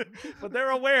mine, but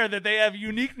they're aware that they have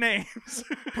unique names.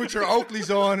 Put your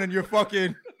Oakleys on and you're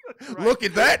fucking. Right. Look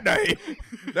at that name.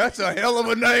 That's a hell of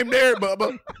a name there,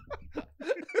 Bubba.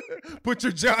 Put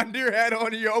your John Deere hat on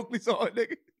and your Oakleys on,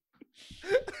 nigga.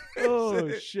 Oh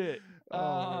shit.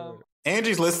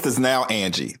 Angie's List is now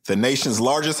Angie, the nation's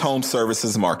largest home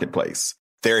services marketplace.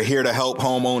 They're here to help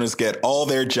homeowners get all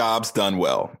their jobs done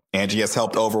well. Angie has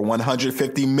helped over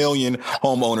 150 million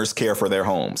homeowners care for their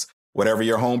homes. Whatever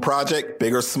your home project,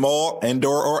 big or small,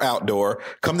 indoor or outdoor,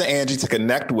 come to Angie to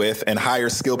connect with and hire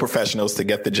skilled professionals to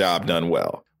get the job done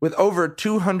well. With over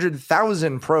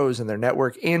 200,000 pros in their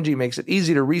network, Angie makes it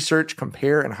easy to research,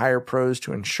 compare, and hire pros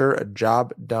to ensure a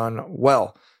job done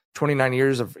well. 29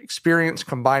 years of experience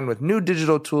combined with new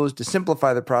digital tools to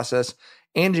simplify the process,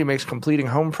 Angie makes completing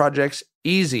home projects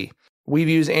easy. We've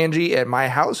used Angie at my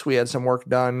house. We had some work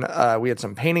done. We had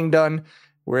some painting done.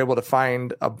 We were able to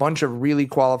find a bunch of really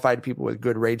qualified people with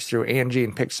good rates through Angie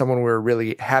and pick someone we were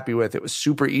really happy with. It was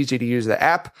super easy to use the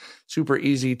app, super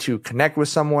easy to connect with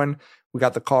someone. We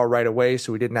got the call right away,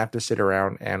 so we didn't have to sit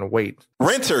around and wait.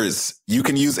 Renters, you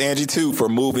can use Angie too for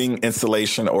moving,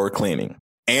 installation, or cleaning.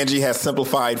 Angie has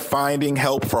simplified finding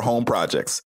help for home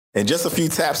projects. In just a few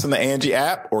taps in the Angie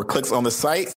app or clicks on the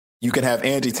site, you can have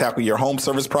Angie tackle your home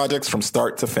service projects from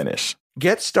start to finish.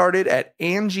 Get started at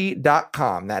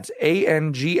Angie.com. That's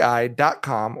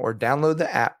ANGI.com, or download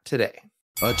the app today.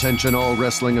 Attention all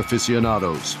wrestling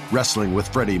aficionados. Wrestling with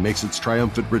Freddie makes its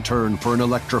triumphant return for an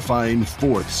electrifying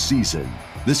 4th season.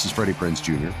 This is Freddie Prinze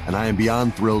Jr., and I am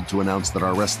beyond thrilled to announce that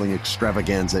our wrestling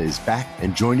extravaganza is back,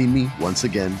 and joining me once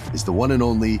again is the one and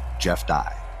only Jeff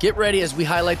Dye. Get ready as we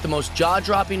highlight the most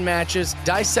jaw-dropping matches,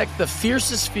 dissect the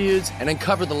fiercest feuds, and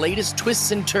uncover the latest twists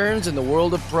and turns in the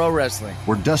world of pro wrestling.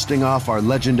 We're dusting off our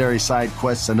legendary side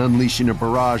quests and unleashing a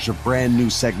barrage of brand new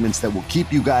segments that will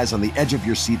keep you guys on the edge of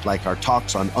your seat like our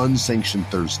talks on Unsanctioned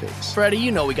Thursdays. Freddie,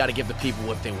 you know we got to give the people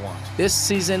what they want. This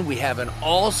season, we have an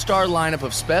all-star lineup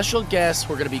of special guests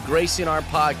who are going to be gracing our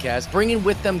podcast, bringing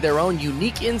with them their own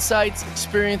unique insights,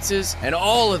 experiences, and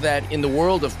all of that in the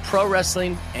world of pro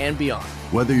wrestling and beyond.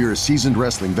 Whether you're a seasoned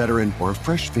wrestling veteran or a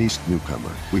fresh-faced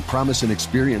newcomer, we promise an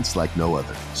experience like no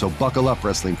other. So buckle up,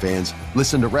 wrestling fans.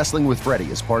 Listen to Wrestling with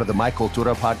Freddie as part of the My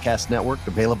Cultura Podcast Network,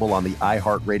 available on the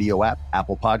iHeartRadio app,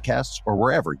 Apple Podcasts, or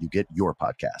wherever you get your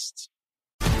podcasts.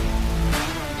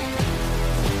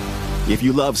 If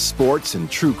you love sports and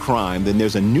true crime, then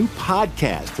there's a new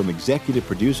podcast from executive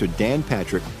producer Dan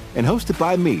Patrick and hosted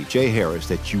by me, Jay Harris,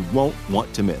 that you won't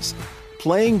want to miss.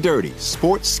 Playing Dirty: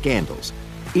 Sports Scandals.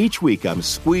 Each week, I'm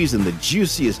squeezing the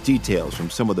juiciest details from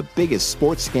some of the biggest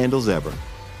sports scandals ever.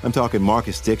 I'm talking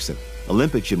Marcus Dixon,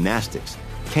 Olympic gymnastics,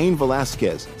 Cain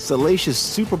Velasquez, salacious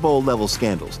Super Bowl-level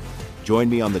scandals. Join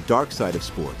me on the dark side of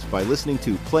sports by listening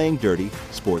to Playing Dirty: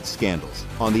 Sports Scandals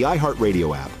on the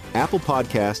iHeartRadio app, Apple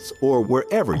Podcasts, or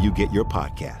wherever you get your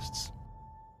podcasts.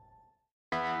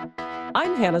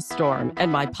 I'm Hannah Storm,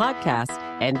 and my podcast,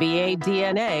 NBA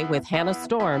DNA with Hannah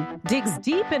Storm, digs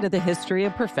deep into the history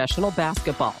of professional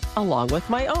basketball, along with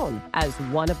my own, as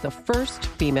one of the first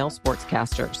female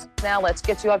sportscasters. Now let's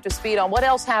get you up to speed on what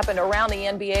else happened around the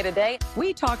NBA today.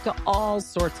 We talk to all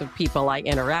sorts of people I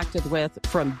interacted with,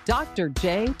 from Dr.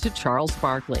 J to Charles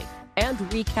Barkley, and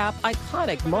recap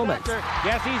iconic moments.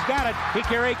 Yes, he's got it.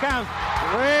 Here he comes.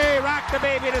 Way rock the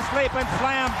baby to sleep and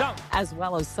slam dunk. As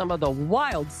well as some of the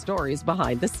wild stories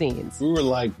behind the scenes. We were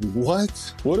like,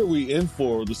 what? What are we in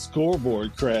for? The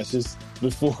scoreboard crashes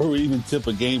before we even tip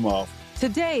a game off.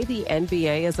 Today, the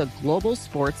NBA is a global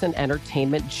sports and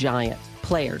entertainment giant.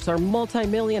 Players are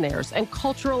multimillionaires and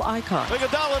cultural icons.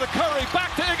 Iguodala to Curry,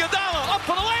 back to Iguodala, up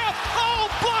for the layup.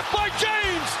 Oh, blocked by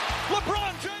James.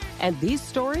 LeBron James. And these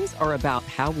stories are about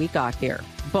how we got here,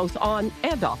 both on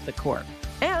and off the court.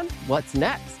 And what's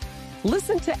next?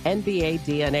 Listen to NBA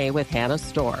DNA with Hannah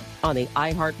Storm on the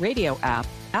iHeartRadio app,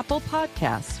 Apple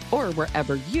Podcasts, or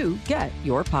wherever you get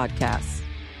your podcasts.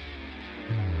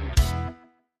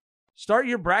 Start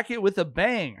your bracket with a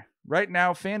bang. Right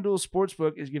now, FanDuel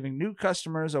Sportsbook is giving new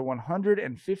customers a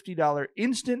 $150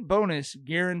 instant bonus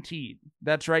guaranteed.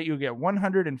 That's right, you'll get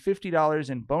 $150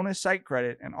 in bonus site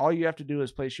credit, and all you have to do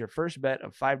is place your first bet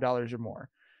of $5 or more.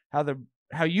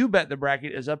 How you bet the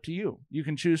bracket is up to you. You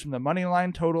can choose from the money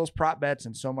line, totals, prop bets,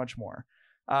 and so much more.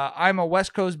 I'm a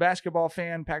West Coast basketball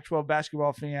fan, Pac-12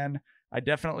 basketball fan. I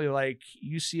definitely like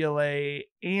UCLA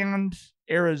and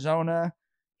Arizona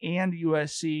and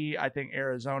USC. I think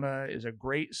Arizona is a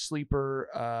great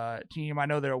sleeper team. I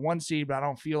know they're a 1 seed, but I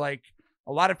don't feel like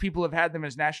a lot of people have had them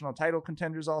as national title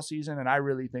contenders all season, and I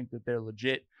really think that they're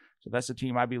legit. So that's a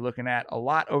team I'd be looking at a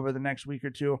lot over the next week or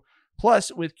two.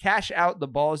 Plus, with Cash Out, the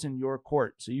ball's in your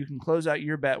court, so you can close out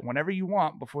your bet whenever you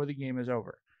want before the game is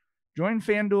over. Join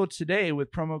FanDuel today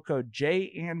with promo code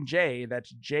JandJ,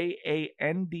 that's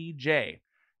JANDJ.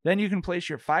 Then you can place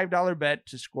your $5 bet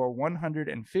to score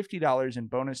 $150 in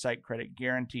bonus site credit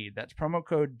guaranteed. That's promo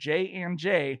code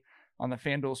JandJ on the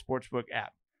FanDuel Sportsbook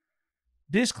app.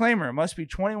 Disclaimer, must be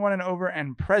 21 and over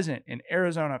and present in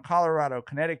Arizona, Colorado,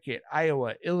 Connecticut,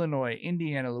 Iowa, Illinois,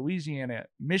 Indiana, Louisiana,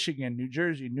 Michigan, New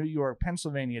Jersey, New York,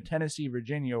 Pennsylvania, Tennessee,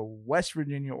 Virginia, West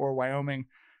Virginia, or Wyoming.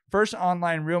 First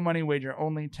online real money wager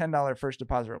only, $10 first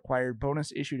deposit required.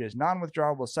 Bonus issued as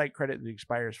non-withdrawable site credit that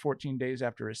expires 14 days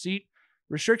after receipt.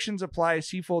 Restrictions apply.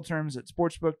 See full terms at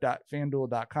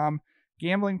sportsbook.fanduel.com.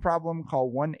 Gambling problem? Call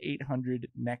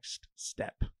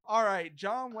 1-800-NEXT-STEP. All right,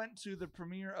 John went to the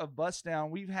premiere of Bust Down.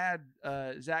 We've had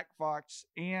Zach Fox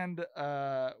and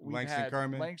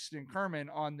Langston Kerman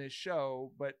on this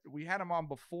show, but we had him on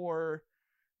before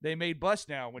they made Bust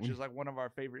Down, which is like one of our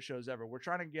favorite shows ever. We're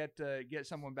trying to get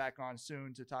someone back on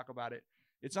soon to talk about it.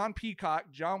 It's on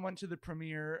Peacock. John went to the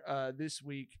premiere this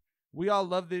week. We all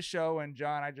love this show, and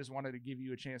John, I just wanted to give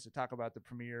you a chance to talk about the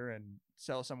premiere and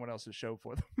sell someone else's show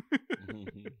for them.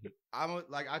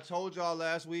 Like I told y'all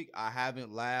last week, I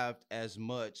haven't laughed as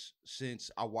much since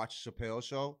I watched Chappelle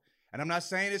Show. And I'm not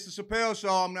saying it's a Chappelle Show.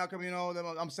 I'm not coming,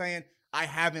 I'm saying I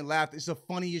haven't laughed. It's the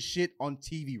funniest shit on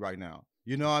TV right now.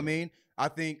 You know what I mean? I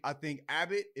think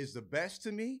Abbott is the best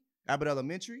to me. Abbott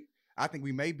Elementary. I think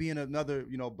we may be in another,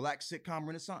 black sitcom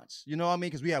renaissance. You know what I mean?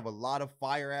 Because we have a lot of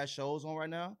fire ass shows on right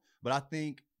now. But I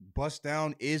think Bust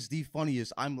Down is the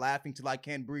funniest. I'm laughing till I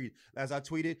can't breathe. As I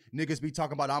tweeted, niggas be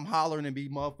talking about I'm hollering and be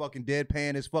motherfucking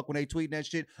deadpan as fuck when they tweeting that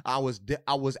shit. I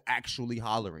was actually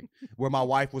hollering. Where my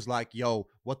wife was like, "Yo,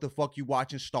 what the fuck you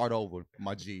watching? Start over,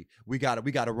 my G. We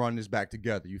gotta run this back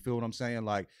together." You feel what I'm saying?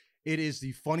 Like, it is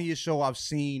the funniest show I've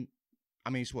seen. I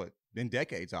mean, it's what, been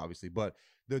decades, obviously, but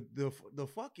the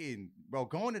fucking bro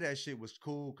going to that shit was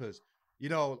cool because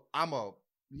y'all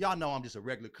know I'm just a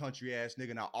regular country ass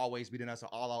nigga, and I'll always be there. That's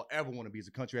all I'll ever want to be is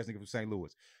a country ass nigga from St.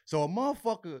 Louis. So a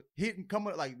motherfucker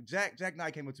coming like Jack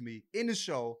Knight came up to me in the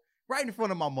show right in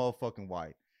front of my motherfucking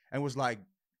wife and was like,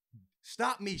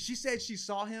 "Stop me." She said she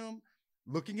saw him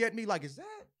looking at me like, "Is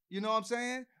that?" You know what I'm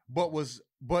saying? But rather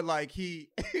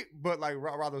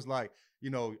was like,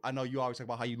 I know you always talk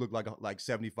about how you look like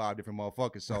 75 different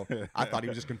motherfuckers. So I thought he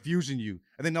was just confusing you.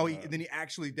 And then he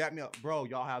actually dapped me up. "Bro,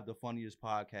 y'all have the funniest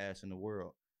podcast in the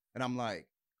world." And I'm like,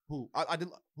 who?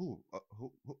 Who?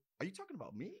 Are you talking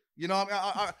about me?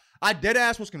 I dead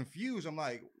ass was confused. I'm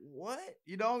like, what?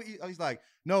 He's like,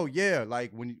 "No, yeah.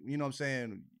 Like when, what I'm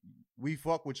saying, we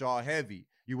fuck with y'all heavy.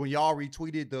 When y'all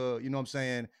retweeted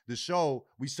the show,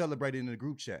 we celebrated in the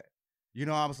group chat."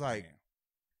 I was like,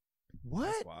 what?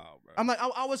 That's wild, bro. I'm like,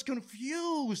 I was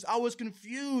confused.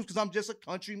 Because I'm just a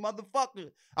country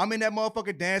motherfucker. I'm in that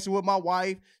motherfucker dancing with my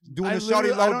wife, doing the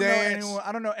shawty low dance.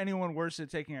 I don't know anyone worse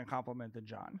at taking a compliment than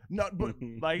John. No, but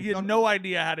like he had no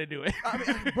idea how to do it. I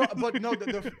mean, but no,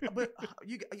 dude,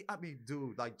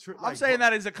 like, I'm saying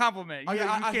that as a compliment. You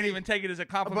can't even take it as a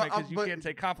compliment because you can't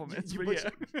take compliments.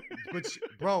 But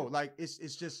bro, like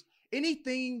it's just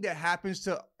anything that happens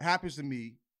to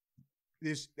me.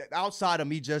 This outside of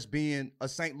me just being a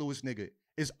St. Louis nigga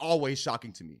is always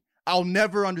shocking to me. I'll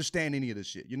never understand any of this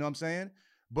shit. You know what I'm saying?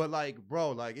 But like, bro,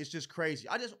 like it's just crazy.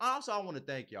 I want to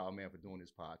thank y'all, man, for doing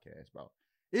this podcast, bro.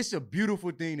 It's a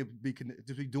beautiful thing to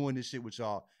be doing this shit with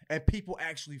y'all and people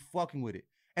actually fucking with it.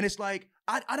 And it's like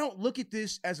I don't look at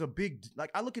this as a big I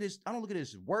don't look at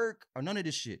this work or none of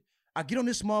this shit. I get on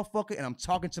this motherfucker and I'm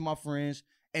talking to my friends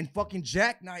and fucking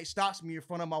Jack Knight stops me in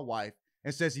front of my wife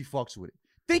and says he fucks with it.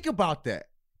 Think about that.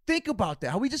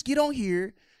 How we just get on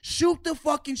here, shoot the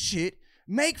fucking shit,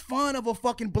 make fun of a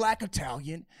fucking black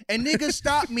Italian, and niggas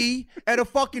stop me at a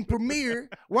fucking premiere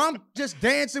where I'm just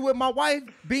dancing with my wife,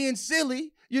 being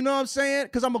silly, you know what I'm saying?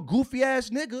 Because I'm a goofy ass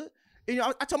nigga. And,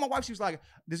 I told my wife, she was like,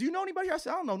 "Does you know anybody here?" I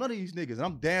said, "I don't know none of these niggas." And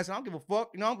I'm dancing. I don't give a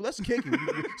fuck. Let's kick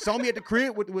it. Saw me at the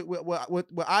crib with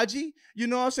IG, you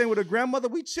know what I'm saying? With her grandmother,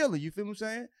 we chilling. You feel what I'm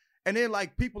saying? And then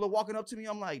like people are walking up to me.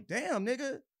 I'm like, damn,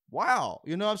 nigga. Wow.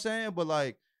 You know what I'm saying? But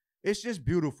like, it's just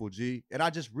beautiful, G. And I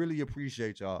just really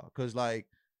appreciate y'all. Cause like,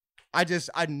 I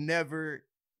never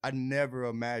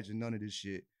imagined none of this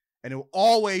shit. And it will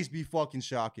always be fucking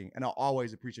shocking. And I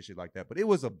always appreciate shit like that. But it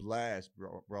was a blast,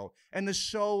 bro. And the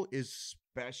show is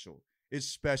special. It's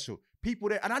special. People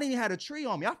there, and I didn't even have a tree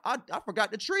on me. I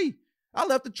forgot the tree. I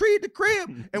left the tree at the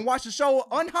crib and watched the show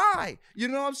on high. You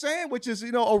know what I'm saying? Which is,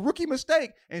 a rookie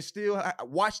mistake. And still, I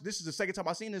watched, this is the second time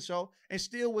I've seen this show, and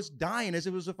still was dying as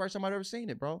if it was the first time I'd ever seen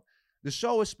it, bro. The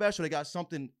show is special. They got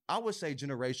something, I would say,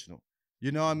 generational.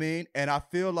 You know what I mean? And I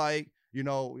feel like,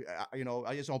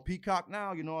 it's on Peacock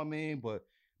now, you know what I mean? But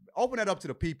open that up to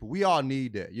the people. We all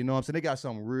need that. You know what I'm saying? They got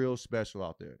something real special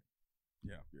out there.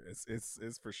 Yeah,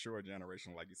 it's for sure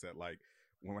generational, like you said. Like,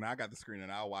 when I got the screen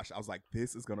and I watched, I was like,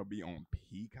 this is gonna be on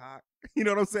Peacock. You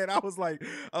know what I'm saying? I was like,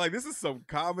 this is some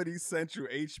Comedy Central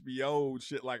HBO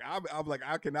shit. Like, I'm like,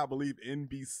 I cannot believe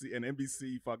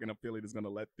NBC fucking affiliate is gonna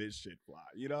let this shit fly.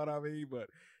 You know what I mean? But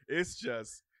it's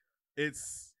just,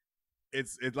 it's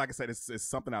like I said, it's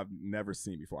something I've never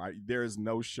seen before. There is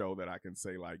no show that I can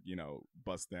say, like,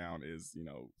 Bust Down is,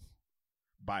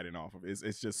 biting off of.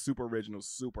 It's just super original,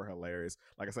 super hilarious.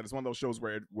 Like I said, it's one of those shows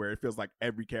where it feels like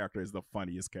every character is the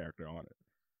funniest character on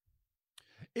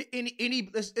it.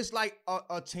 It's like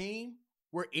a team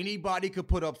where anybody could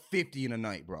put up 50 in a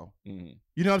night, bro. Mm-hmm.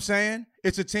 You know what I'm saying?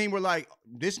 It's a team where, like,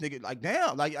 this nigga, like,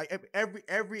 damn, like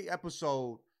every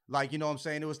episode, like, you know what I'm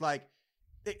saying? It was like,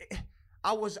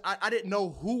 I didn't know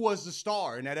who was the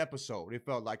star in that episode. It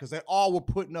felt like, because they all were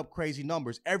putting up crazy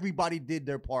numbers. Everybody did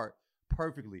their part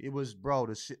perfectly. It was, bro,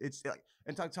 the shit. It's like,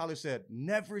 and like Tyler said,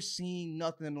 never seen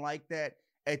nothing like that.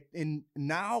 And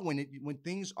now when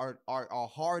things are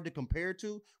hard to compare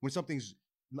to, when something's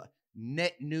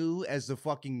net new, as the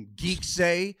fucking geeks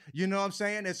say, you know what I'm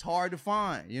saying? It's hard to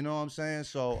find. You know what I'm saying?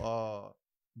 So,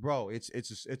 bro, it's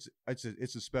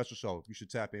a special show. You should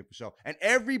tap in for sure. And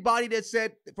everybody that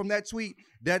said from that tweet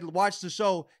that watched the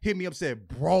show hit me up, said,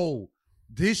 bro,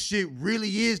 this shit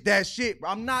really is that shit.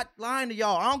 I'm not lying to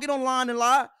y'all. I don't get online and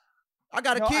lie. I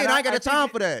got a kid. I ain't got the time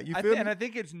for that. You feel me? And I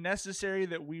think it's necessary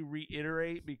that we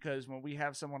reiterate, because when we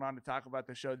have someone on to talk about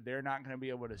the show, they're not going to be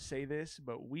able to say this,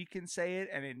 but we can say it,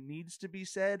 and it needs to be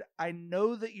said. I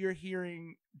know that you're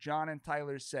hearing John and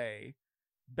Tyler say,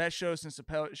 best show since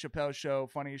Chappelle's show,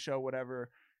 funniest show, whatever,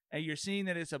 and you're seeing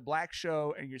that it's a black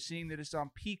show, and you're seeing that it's on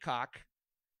Peacock,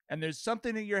 and there's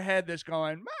something in your head that's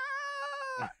going,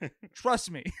 trust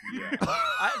me.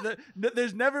 Yeah.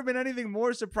 There's never been anything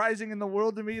more surprising in the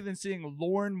world to me than seeing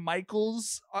Lorne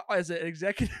Michaels as an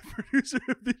executive producer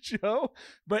of the show.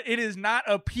 But it is not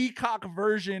a Peacock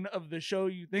version of the show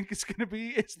you think it's going to be.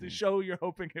 It's the show you're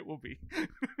hoping it will be. Yeah.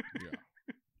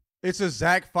 It's a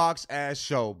Zach Fox ass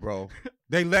show, bro.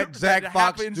 They let Zach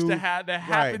Fox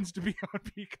happens to be on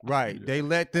Peacock. Right. Yeah. They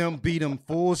let them be them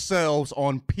full selves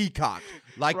on Peacock.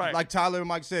 Like Tyler and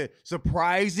Mike said,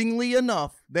 surprisingly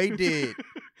enough, they did.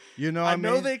 You know what I mean? I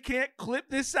know they can't clip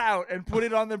this out and put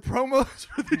it on the promos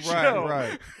for the show.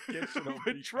 Right.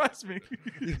 But trust me.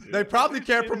 They probably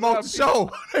can't promote the show.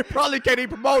 They probably can't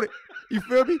even promote it. You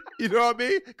feel me? You know what I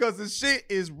mean? Because the shit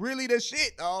is really the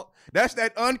shit, dog. That's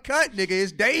that uncut, nigga.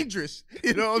 It's dangerous.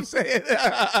 You know what I'm saying?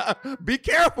 Be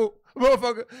careful,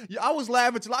 motherfucker. I was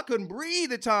laughing till I couldn't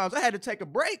breathe at times. I had to take a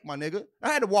break, my nigga. I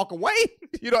had to walk away,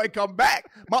 and come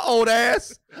back. My old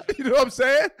ass. You know what I'm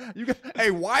saying?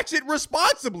 Hey, watch it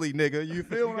responsibly, nigga. You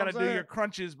feel me? You gotta do your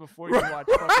crunches before you watch.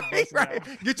 Right.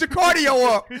 Get your cardio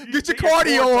up. Get your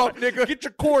cardio up, nigga. Get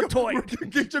your core tight.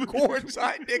 Get your core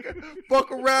tight, nigga.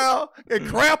 Fuck around and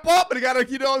cramp up, and you gotta,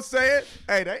 you know what I'm saying?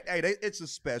 Hey, it's a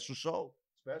special show.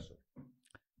 Special.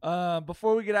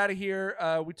 Before we get out of here,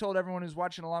 we told everyone who's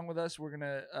watching along with us, we're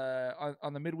gonna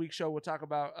on the midweek show, we'll talk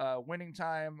about Winning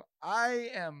Time. I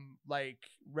am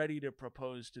ready to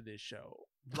propose to this show.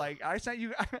 I sent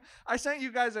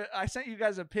you guys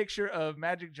a picture of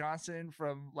Magic Johnson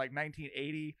from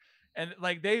 1980, and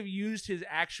they've used his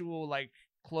actual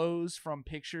clothes from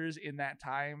pictures in that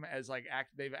time as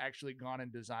they've actually gone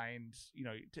and designed,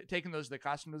 taken those to the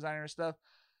costume designer and stuff.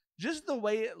 Just the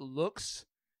way it looks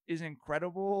is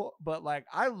incredible, but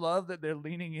I love that they're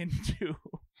leaning into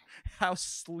how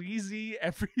sleazy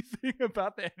everything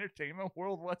about the entertainment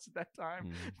world was at that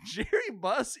time. Jerry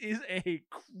Buss is a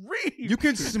creep. You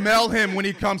can smell him when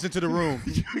he comes into the room.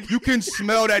 You can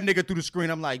smell that nigga through the screen.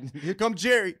 I'm like, here come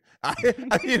Jerry.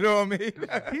 You know what I mean?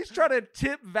 He's trying to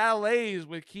tip valets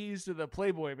with keys to the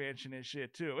Playboy Mansion and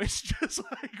shit too. It's just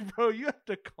bro, you have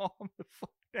to calm the fuck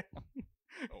down.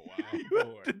 Oh wow. You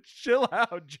have to chill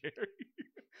out, Jerry.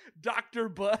 Dr.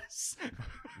 Buss.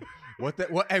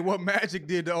 What Magic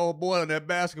did to old boy on that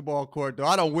basketball court, though,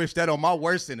 I don't wish that on my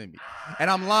worst enemy. And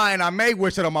I'm lying, I may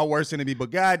wish it on my worst enemy, but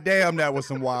goddamn, that was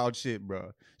some wild shit,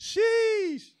 bro.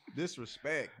 Sheesh.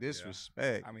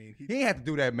 Disrespect. I mean, he ain't have to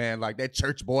do that, man, like that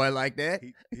church boy like that.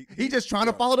 He just trying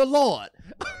to follow the Lord.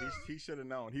 He should have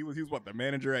known. He was what, the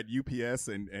manager at UPS,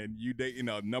 and you dating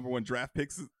a #1 draft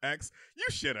picks ex. You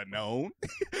should have known.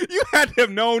 You had to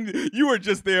have known you were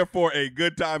just there for a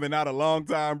good time and not a long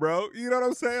time, bro. You know what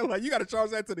I'm saying? Like, you got to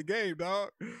charge that to the game,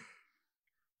 dog.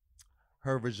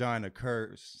 Her vagina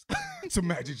curves to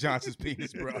Magic Johnson's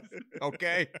penis, bro.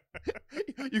 Okay?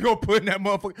 You gonna put in that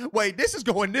motherfucker. Wait, this is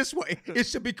going this way. It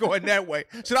should be going that way.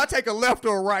 Should I take a left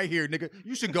or a right here, nigga?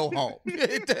 You should go home.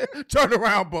 Turn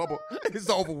around, Bubba. It's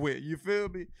over with. You feel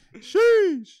me?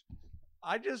 Sheesh.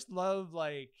 I just love,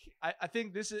 like, I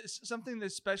think this is something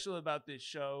that's special about this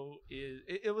show is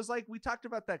it was like we talked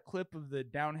about that clip of the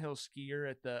downhill skier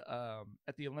at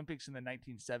the Olympics in the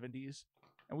 1970s.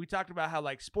 And we talked about how,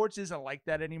 like, sports isn't like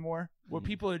that anymore, where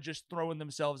people are just throwing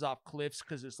themselves off cliffs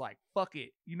because it's like, fuck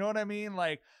it. You know what I mean?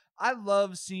 Like, I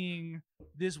love seeing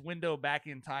this window back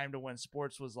in time to when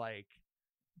sports was like,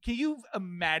 can you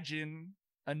imagine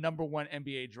a #1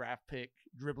 NBA draft pick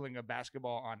dribbling a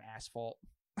basketball on asphalt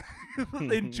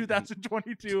in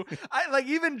 2022? I like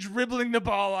even dribbling the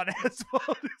ball on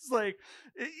asphalt. It's like,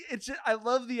 I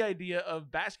love the idea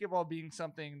of basketball being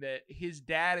something that his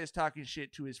dad is talking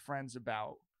shit to his friends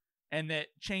about and that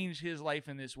changed his life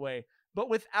in this way, but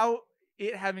without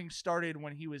it having started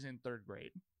when he was in 3rd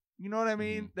grade. You know what I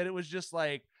mean? That it was just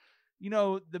like, you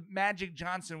know, the Magic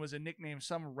Johnson was a nickname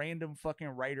some random fucking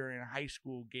writer in high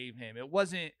school gave him. It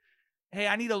wasn't, hey,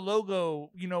 I need a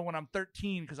logo, you know, when I'm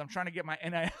 13 because I'm trying to get my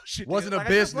NIL shit. Wasn't like, a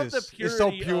business. It's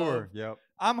so pure. Yep.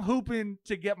 I'm hooping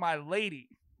to get my lady.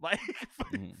 Like,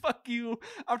 fuck you.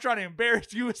 I'm trying to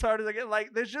embarrass you as hard as I get.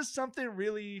 Like, there's just something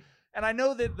really, and I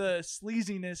know that the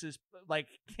sleaziness is like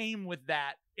came with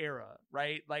that era,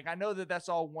 right? Like, I know that that's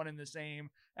all one and the same.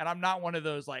 And I'm not one of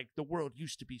those, like, the world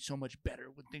used to be so much better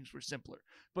when things were simpler.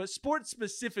 But sports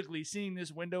specifically, seeing this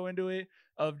window into it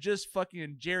of just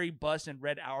fucking Jerry Buss and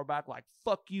Red Auerbach, like,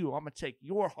 fuck you, I'm going to take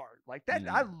your heart. Like, that,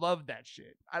 I love that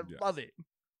shit. I love it.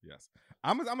 Yes.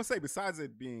 I'm going to say, besides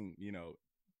it being, you know,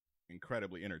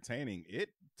 incredibly entertaining, it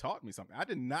taught me something. I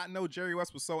did not know Jerry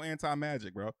West was so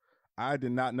anti-Magic, bro. I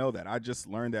did not know that. I just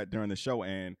learned that during the show,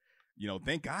 and you know,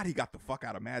 thank God he got the fuck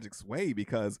out of Magic's way,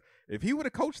 because if he would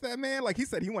have coached that man, like he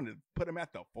said, he wanted to put him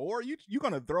at the 4. You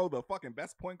gonna throw the fucking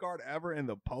best point guard ever in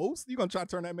the post? You gonna try to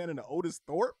turn that man into Otis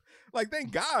Thorpe? Like,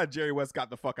 thank God Jerry West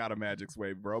got the fuck out of Magic's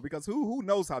way, bro, because who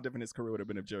knows how different his career would have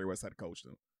been if Jerry West had coached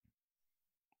him.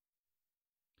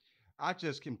 I'm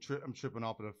tripping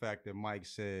off of the fact that Mike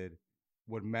said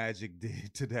what Magic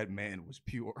did to that man was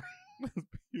pure.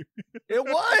 It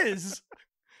was.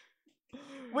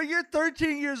 When you're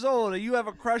 13 years old and you have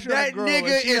a crush on a girl, that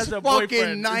nigga and she is has a fucking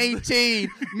boyfriend. 19.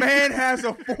 Man has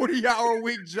a 40-hour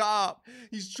week job.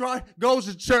 He's goes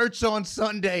to church on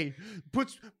Sunday,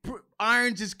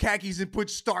 irons his khakis and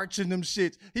puts starch in them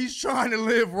shits. He's trying to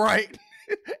live right.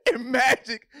 And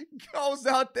Magic goes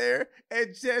out there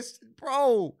and just,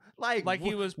 bro, like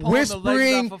he was pulling the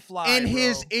legs off a fly in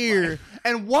his ear.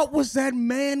 And what was that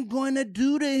man going to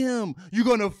do to him? You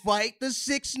going to fight the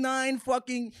 6'9"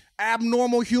 fucking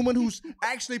abnormal human who's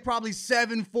actually probably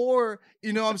 7'4"?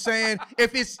 You know what I'm saying?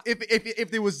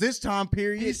 If there was this time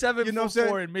period, he's 7'4" you know what I'm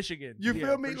saying? in Michigan. You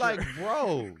feel me? Like,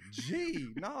 bro,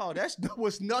 no, there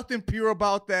was nothing pure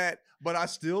about that, but I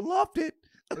still loved it.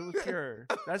 It was pure.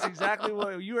 That's exactly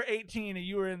what you were 18 and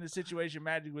you were in the situation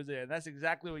Magic was in. That's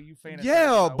exactly what you fantasized.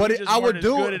 Yeah, about. but I would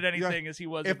do good it. at anything as he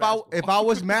was. If I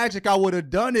was Magic, I would have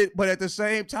done it. But at the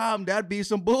same time, that'd be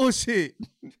some bullshit.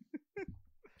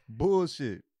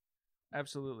 Bullshit.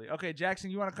 Absolutely. Okay,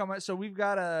 Jackson, you want to come out? So we've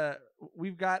got a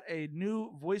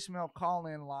new voicemail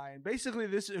call-in line. Basically,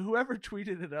 this whoever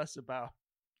tweeted at us about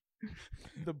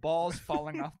the balls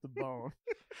falling off the bone.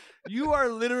 You are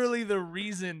literally the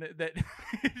reason that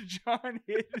John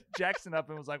hit Jackson up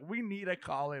and was like, we need a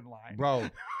call-in line.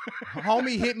 Bro,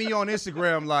 homie hit me on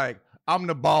Instagram like, I'm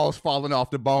the balls falling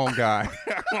off the bone guy.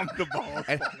 I'm the balls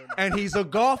and he's a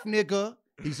golf nigga.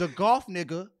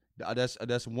 That's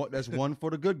one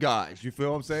for the good guys. You feel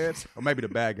what I'm saying? Or maybe the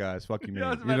bad guys. Fuck you,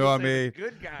 man. You know what I mean?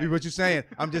 Good guys. What you saying?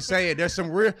 I'm just saying there's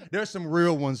some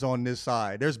real ones on this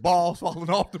side. There's balls falling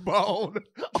off the bone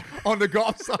on the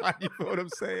golf side. You know what I'm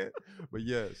saying? But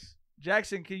yes.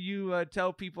 Jackson, can you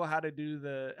tell people how to do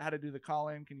the call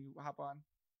in? Can you hop on?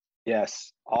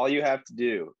 Yes. All you have to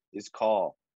do is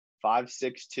call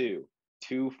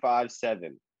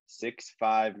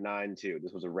 562-257-6592.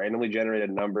 This was a randomly generated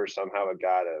number. Somehow it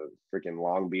got a freaking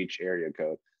Long Beach area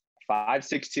code.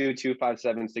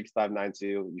 562-257-6592.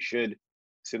 You should,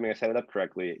 assuming I set it up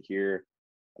correctly, hear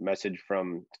a message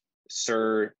from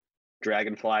Sir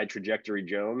Dragonfly Trajectory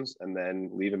Jones, and then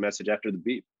leave a message after the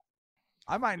beep.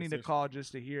 I might need to call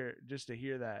just to hear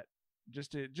that,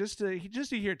 just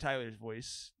to hear Tyler's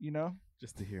voice. You know,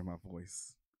 just to hear my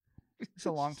voice. It's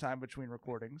a long time between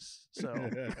recordings, so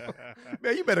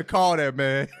man, you better call that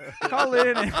man. Call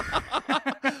in. And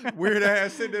weird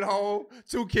ass sitting at home,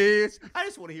 2 kids. I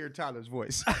just want to hear Tyler's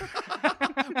voice.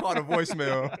 Call the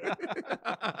voicemail.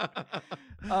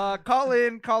 Call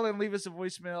in, leave us a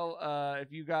voicemail.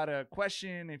 If you got a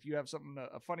question, if you have something,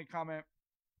 a funny comment,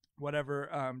 whatever.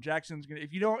 Jackson's gonna,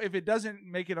 if it doesn't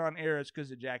make it on air, it's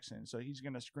because of Jackson. So he's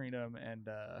gonna screen them and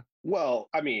well,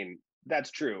 I mean,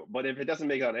 that's true. But if it doesn't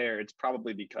make it on air, it's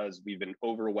probably because we've been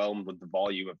overwhelmed with the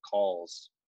volume of calls,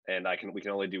 and we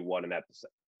can only do one an episode.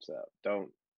 So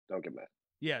don't get mad.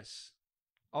 Yes.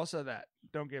 Also that.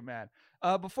 Don't get mad.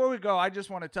 Before we go, I just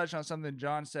want to touch on something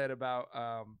John said about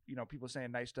people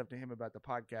saying nice stuff to him about the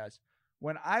podcast.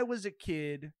 When I was a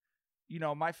kid,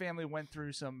 my family went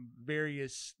through some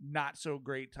various not so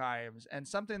great times, and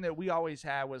something that we always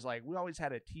had was like, we always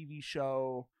had a TV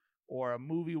show or a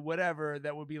movie, whatever,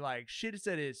 that would be like, shit is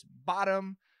at its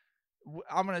bottom.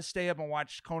 I'm going to stay up and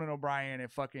watch Conan O'Brien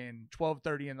at fucking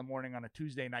 12:30 in the morning on a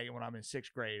Tuesday night when I'm in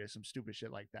 6th grade or some stupid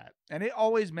shit like that. And it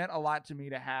always meant a lot to me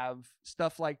to have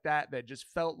stuff like that just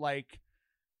felt like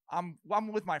I'm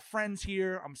with my friends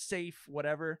here. I'm safe,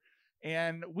 whatever.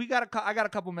 And I got a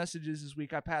couple messages this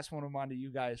week. I passed one of them on to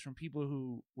you guys from people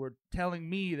who were telling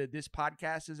me that this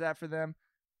podcast is that for them.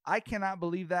 I cannot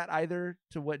believe that either,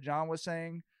 to what John was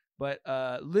saying. But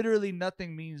literally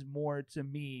nothing means more to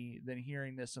me than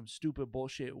hearing that some stupid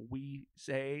bullshit we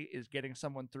say is getting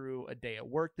someone through a day at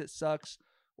work that sucks,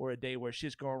 or a day where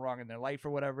shit's going wrong in their life or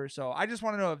whatever. So I just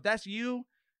want to know, if that's you,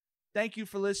 thank you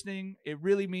for listening. It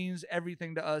really means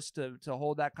everything to us to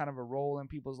hold that kind of a role in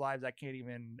people's lives.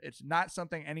 It's not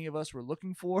something any of us were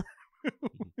looking for.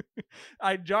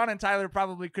 John and Tyler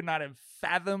probably could not have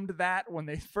fathomed that when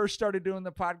they first started doing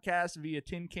the podcast via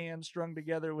tin cans strung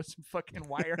together with some fucking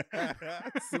wire.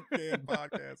 Soup can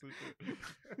podcast.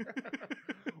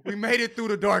 We made it through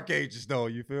the dark ages, though.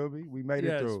 You feel me? We made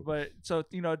it through. But so,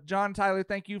 John, Tyler,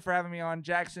 thank you for having me on.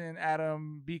 Jackson,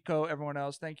 Adam, Biko, everyone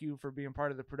else, thank you for being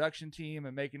part of the production team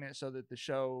and making it so that the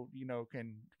show,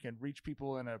 can reach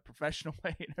people in a professional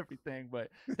way and everything. But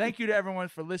thank you to everyone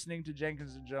for listening to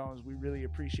Jenkins and Jones. We really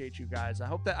appreciate you guys. I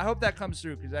hope that comes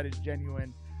through, because that is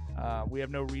genuine. We have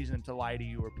no reason to lie to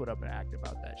you or put up an act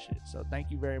about that shit. So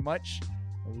thank you very much.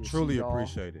 Truly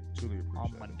appreciate it.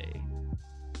 On Monday.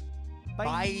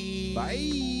 Bye.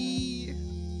 Bye.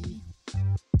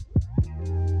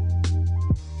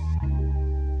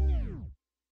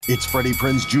 It's Freddie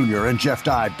Prinze Jr. and Jeff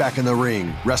Dye back in the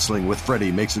ring. Wrestling with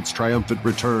Freddie makes its triumphant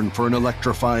return for an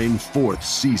electrifying 4th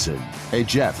season. Hey,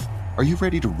 Jeff, are you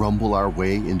ready to rumble our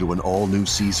way into an all-new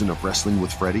season of Wrestling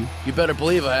with Freddie? You better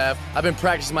believe I have. I've been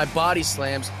practicing my body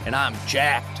slams, and I'm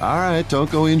jacked. All right,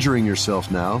 don't go injuring yourself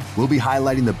now. We'll be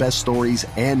highlighting the best stories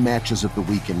and matches of the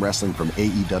week in wrestling from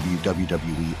AEW,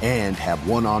 WWE, and have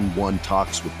one-on-one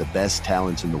talks with the best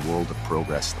talents in the world of pro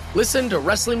wrestling. Listen to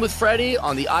Wrestling with Freddie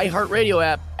on the iHeartRadio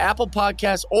app, Apple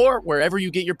Podcasts, or wherever you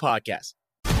get your podcasts.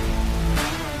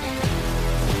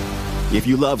 If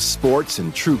you love sports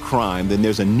and true crime, then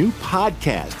there's a new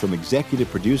podcast from executive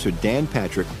producer Dan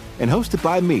Patrick and hosted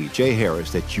by me, Jay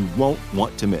Harris, that you won't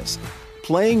want to miss.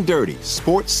 Playing Dirty: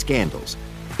 Sports Scandals.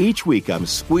 Each week, I'm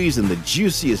squeezing the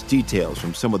juiciest details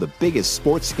from some of the biggest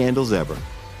sports scandals ever.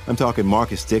 I'm talking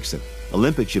Marcus Dixon,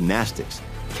 Olympic gymnastics,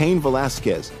 Cain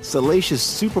Velasquez, salacious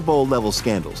Super Bowl-level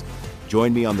scandals.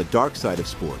 Join me on the dark side of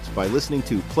sports by listening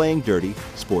to Playing Dirty: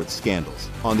 Sports Scandals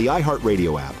on the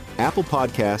iHeartRadio app, Apple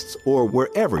Podcasts, or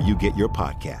wherever you get your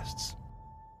podcasts.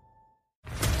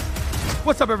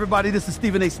 What's up, everybody? This is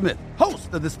Stephen A. Smith,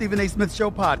 host of the Stephen A. Smith Show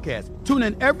podcast. Tune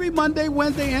in every Monday,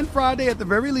 Wednesday, and Friday at the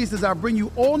very least as I bring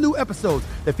you all new episodes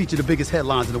that feature the biggest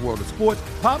headlines in the world of sports,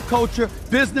 pop culture,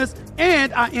 business,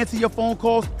 and I answer your phone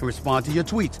calls and respond to your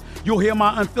tweets. You'll hear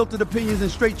my unfiltered opinions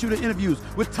and straight-shooter interviews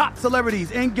with top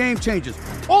celebrities and game changers.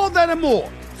 All that and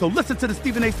more. So listen to the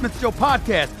Stephen A. Smith Show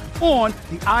podcast on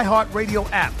the iHeartRadio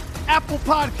app, Apple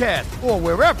Podcasts, or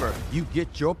wherever you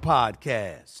get your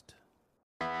podcast.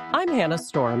 I'm Hannah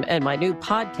Storm, and my new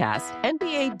podcast,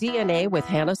 NBA DNA with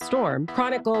Hannah Storm,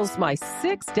 chronicles my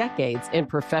 6 decades in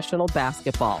professional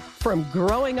basketball. From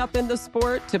growing up in the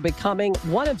sport to becoming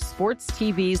one of sports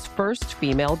TV's first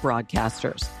female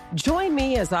broadcasters. Join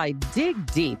me as I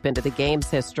dig deep into the game's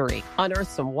history,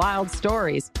 unearth some wild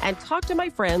stories, and talk to my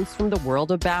friends from the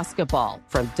world of basketball,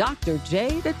 from Dr.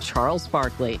 J to Charles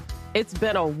Barkley. It's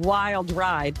been a wild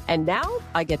ride, and now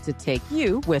I get to take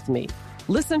you with me.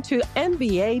 Listen to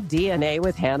NBA DNA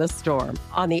with Hannah Storm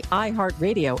on the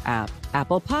iHeartRadio app,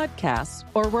 Apple Podcasts,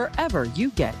 or wherever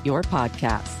you get your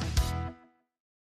podcasts.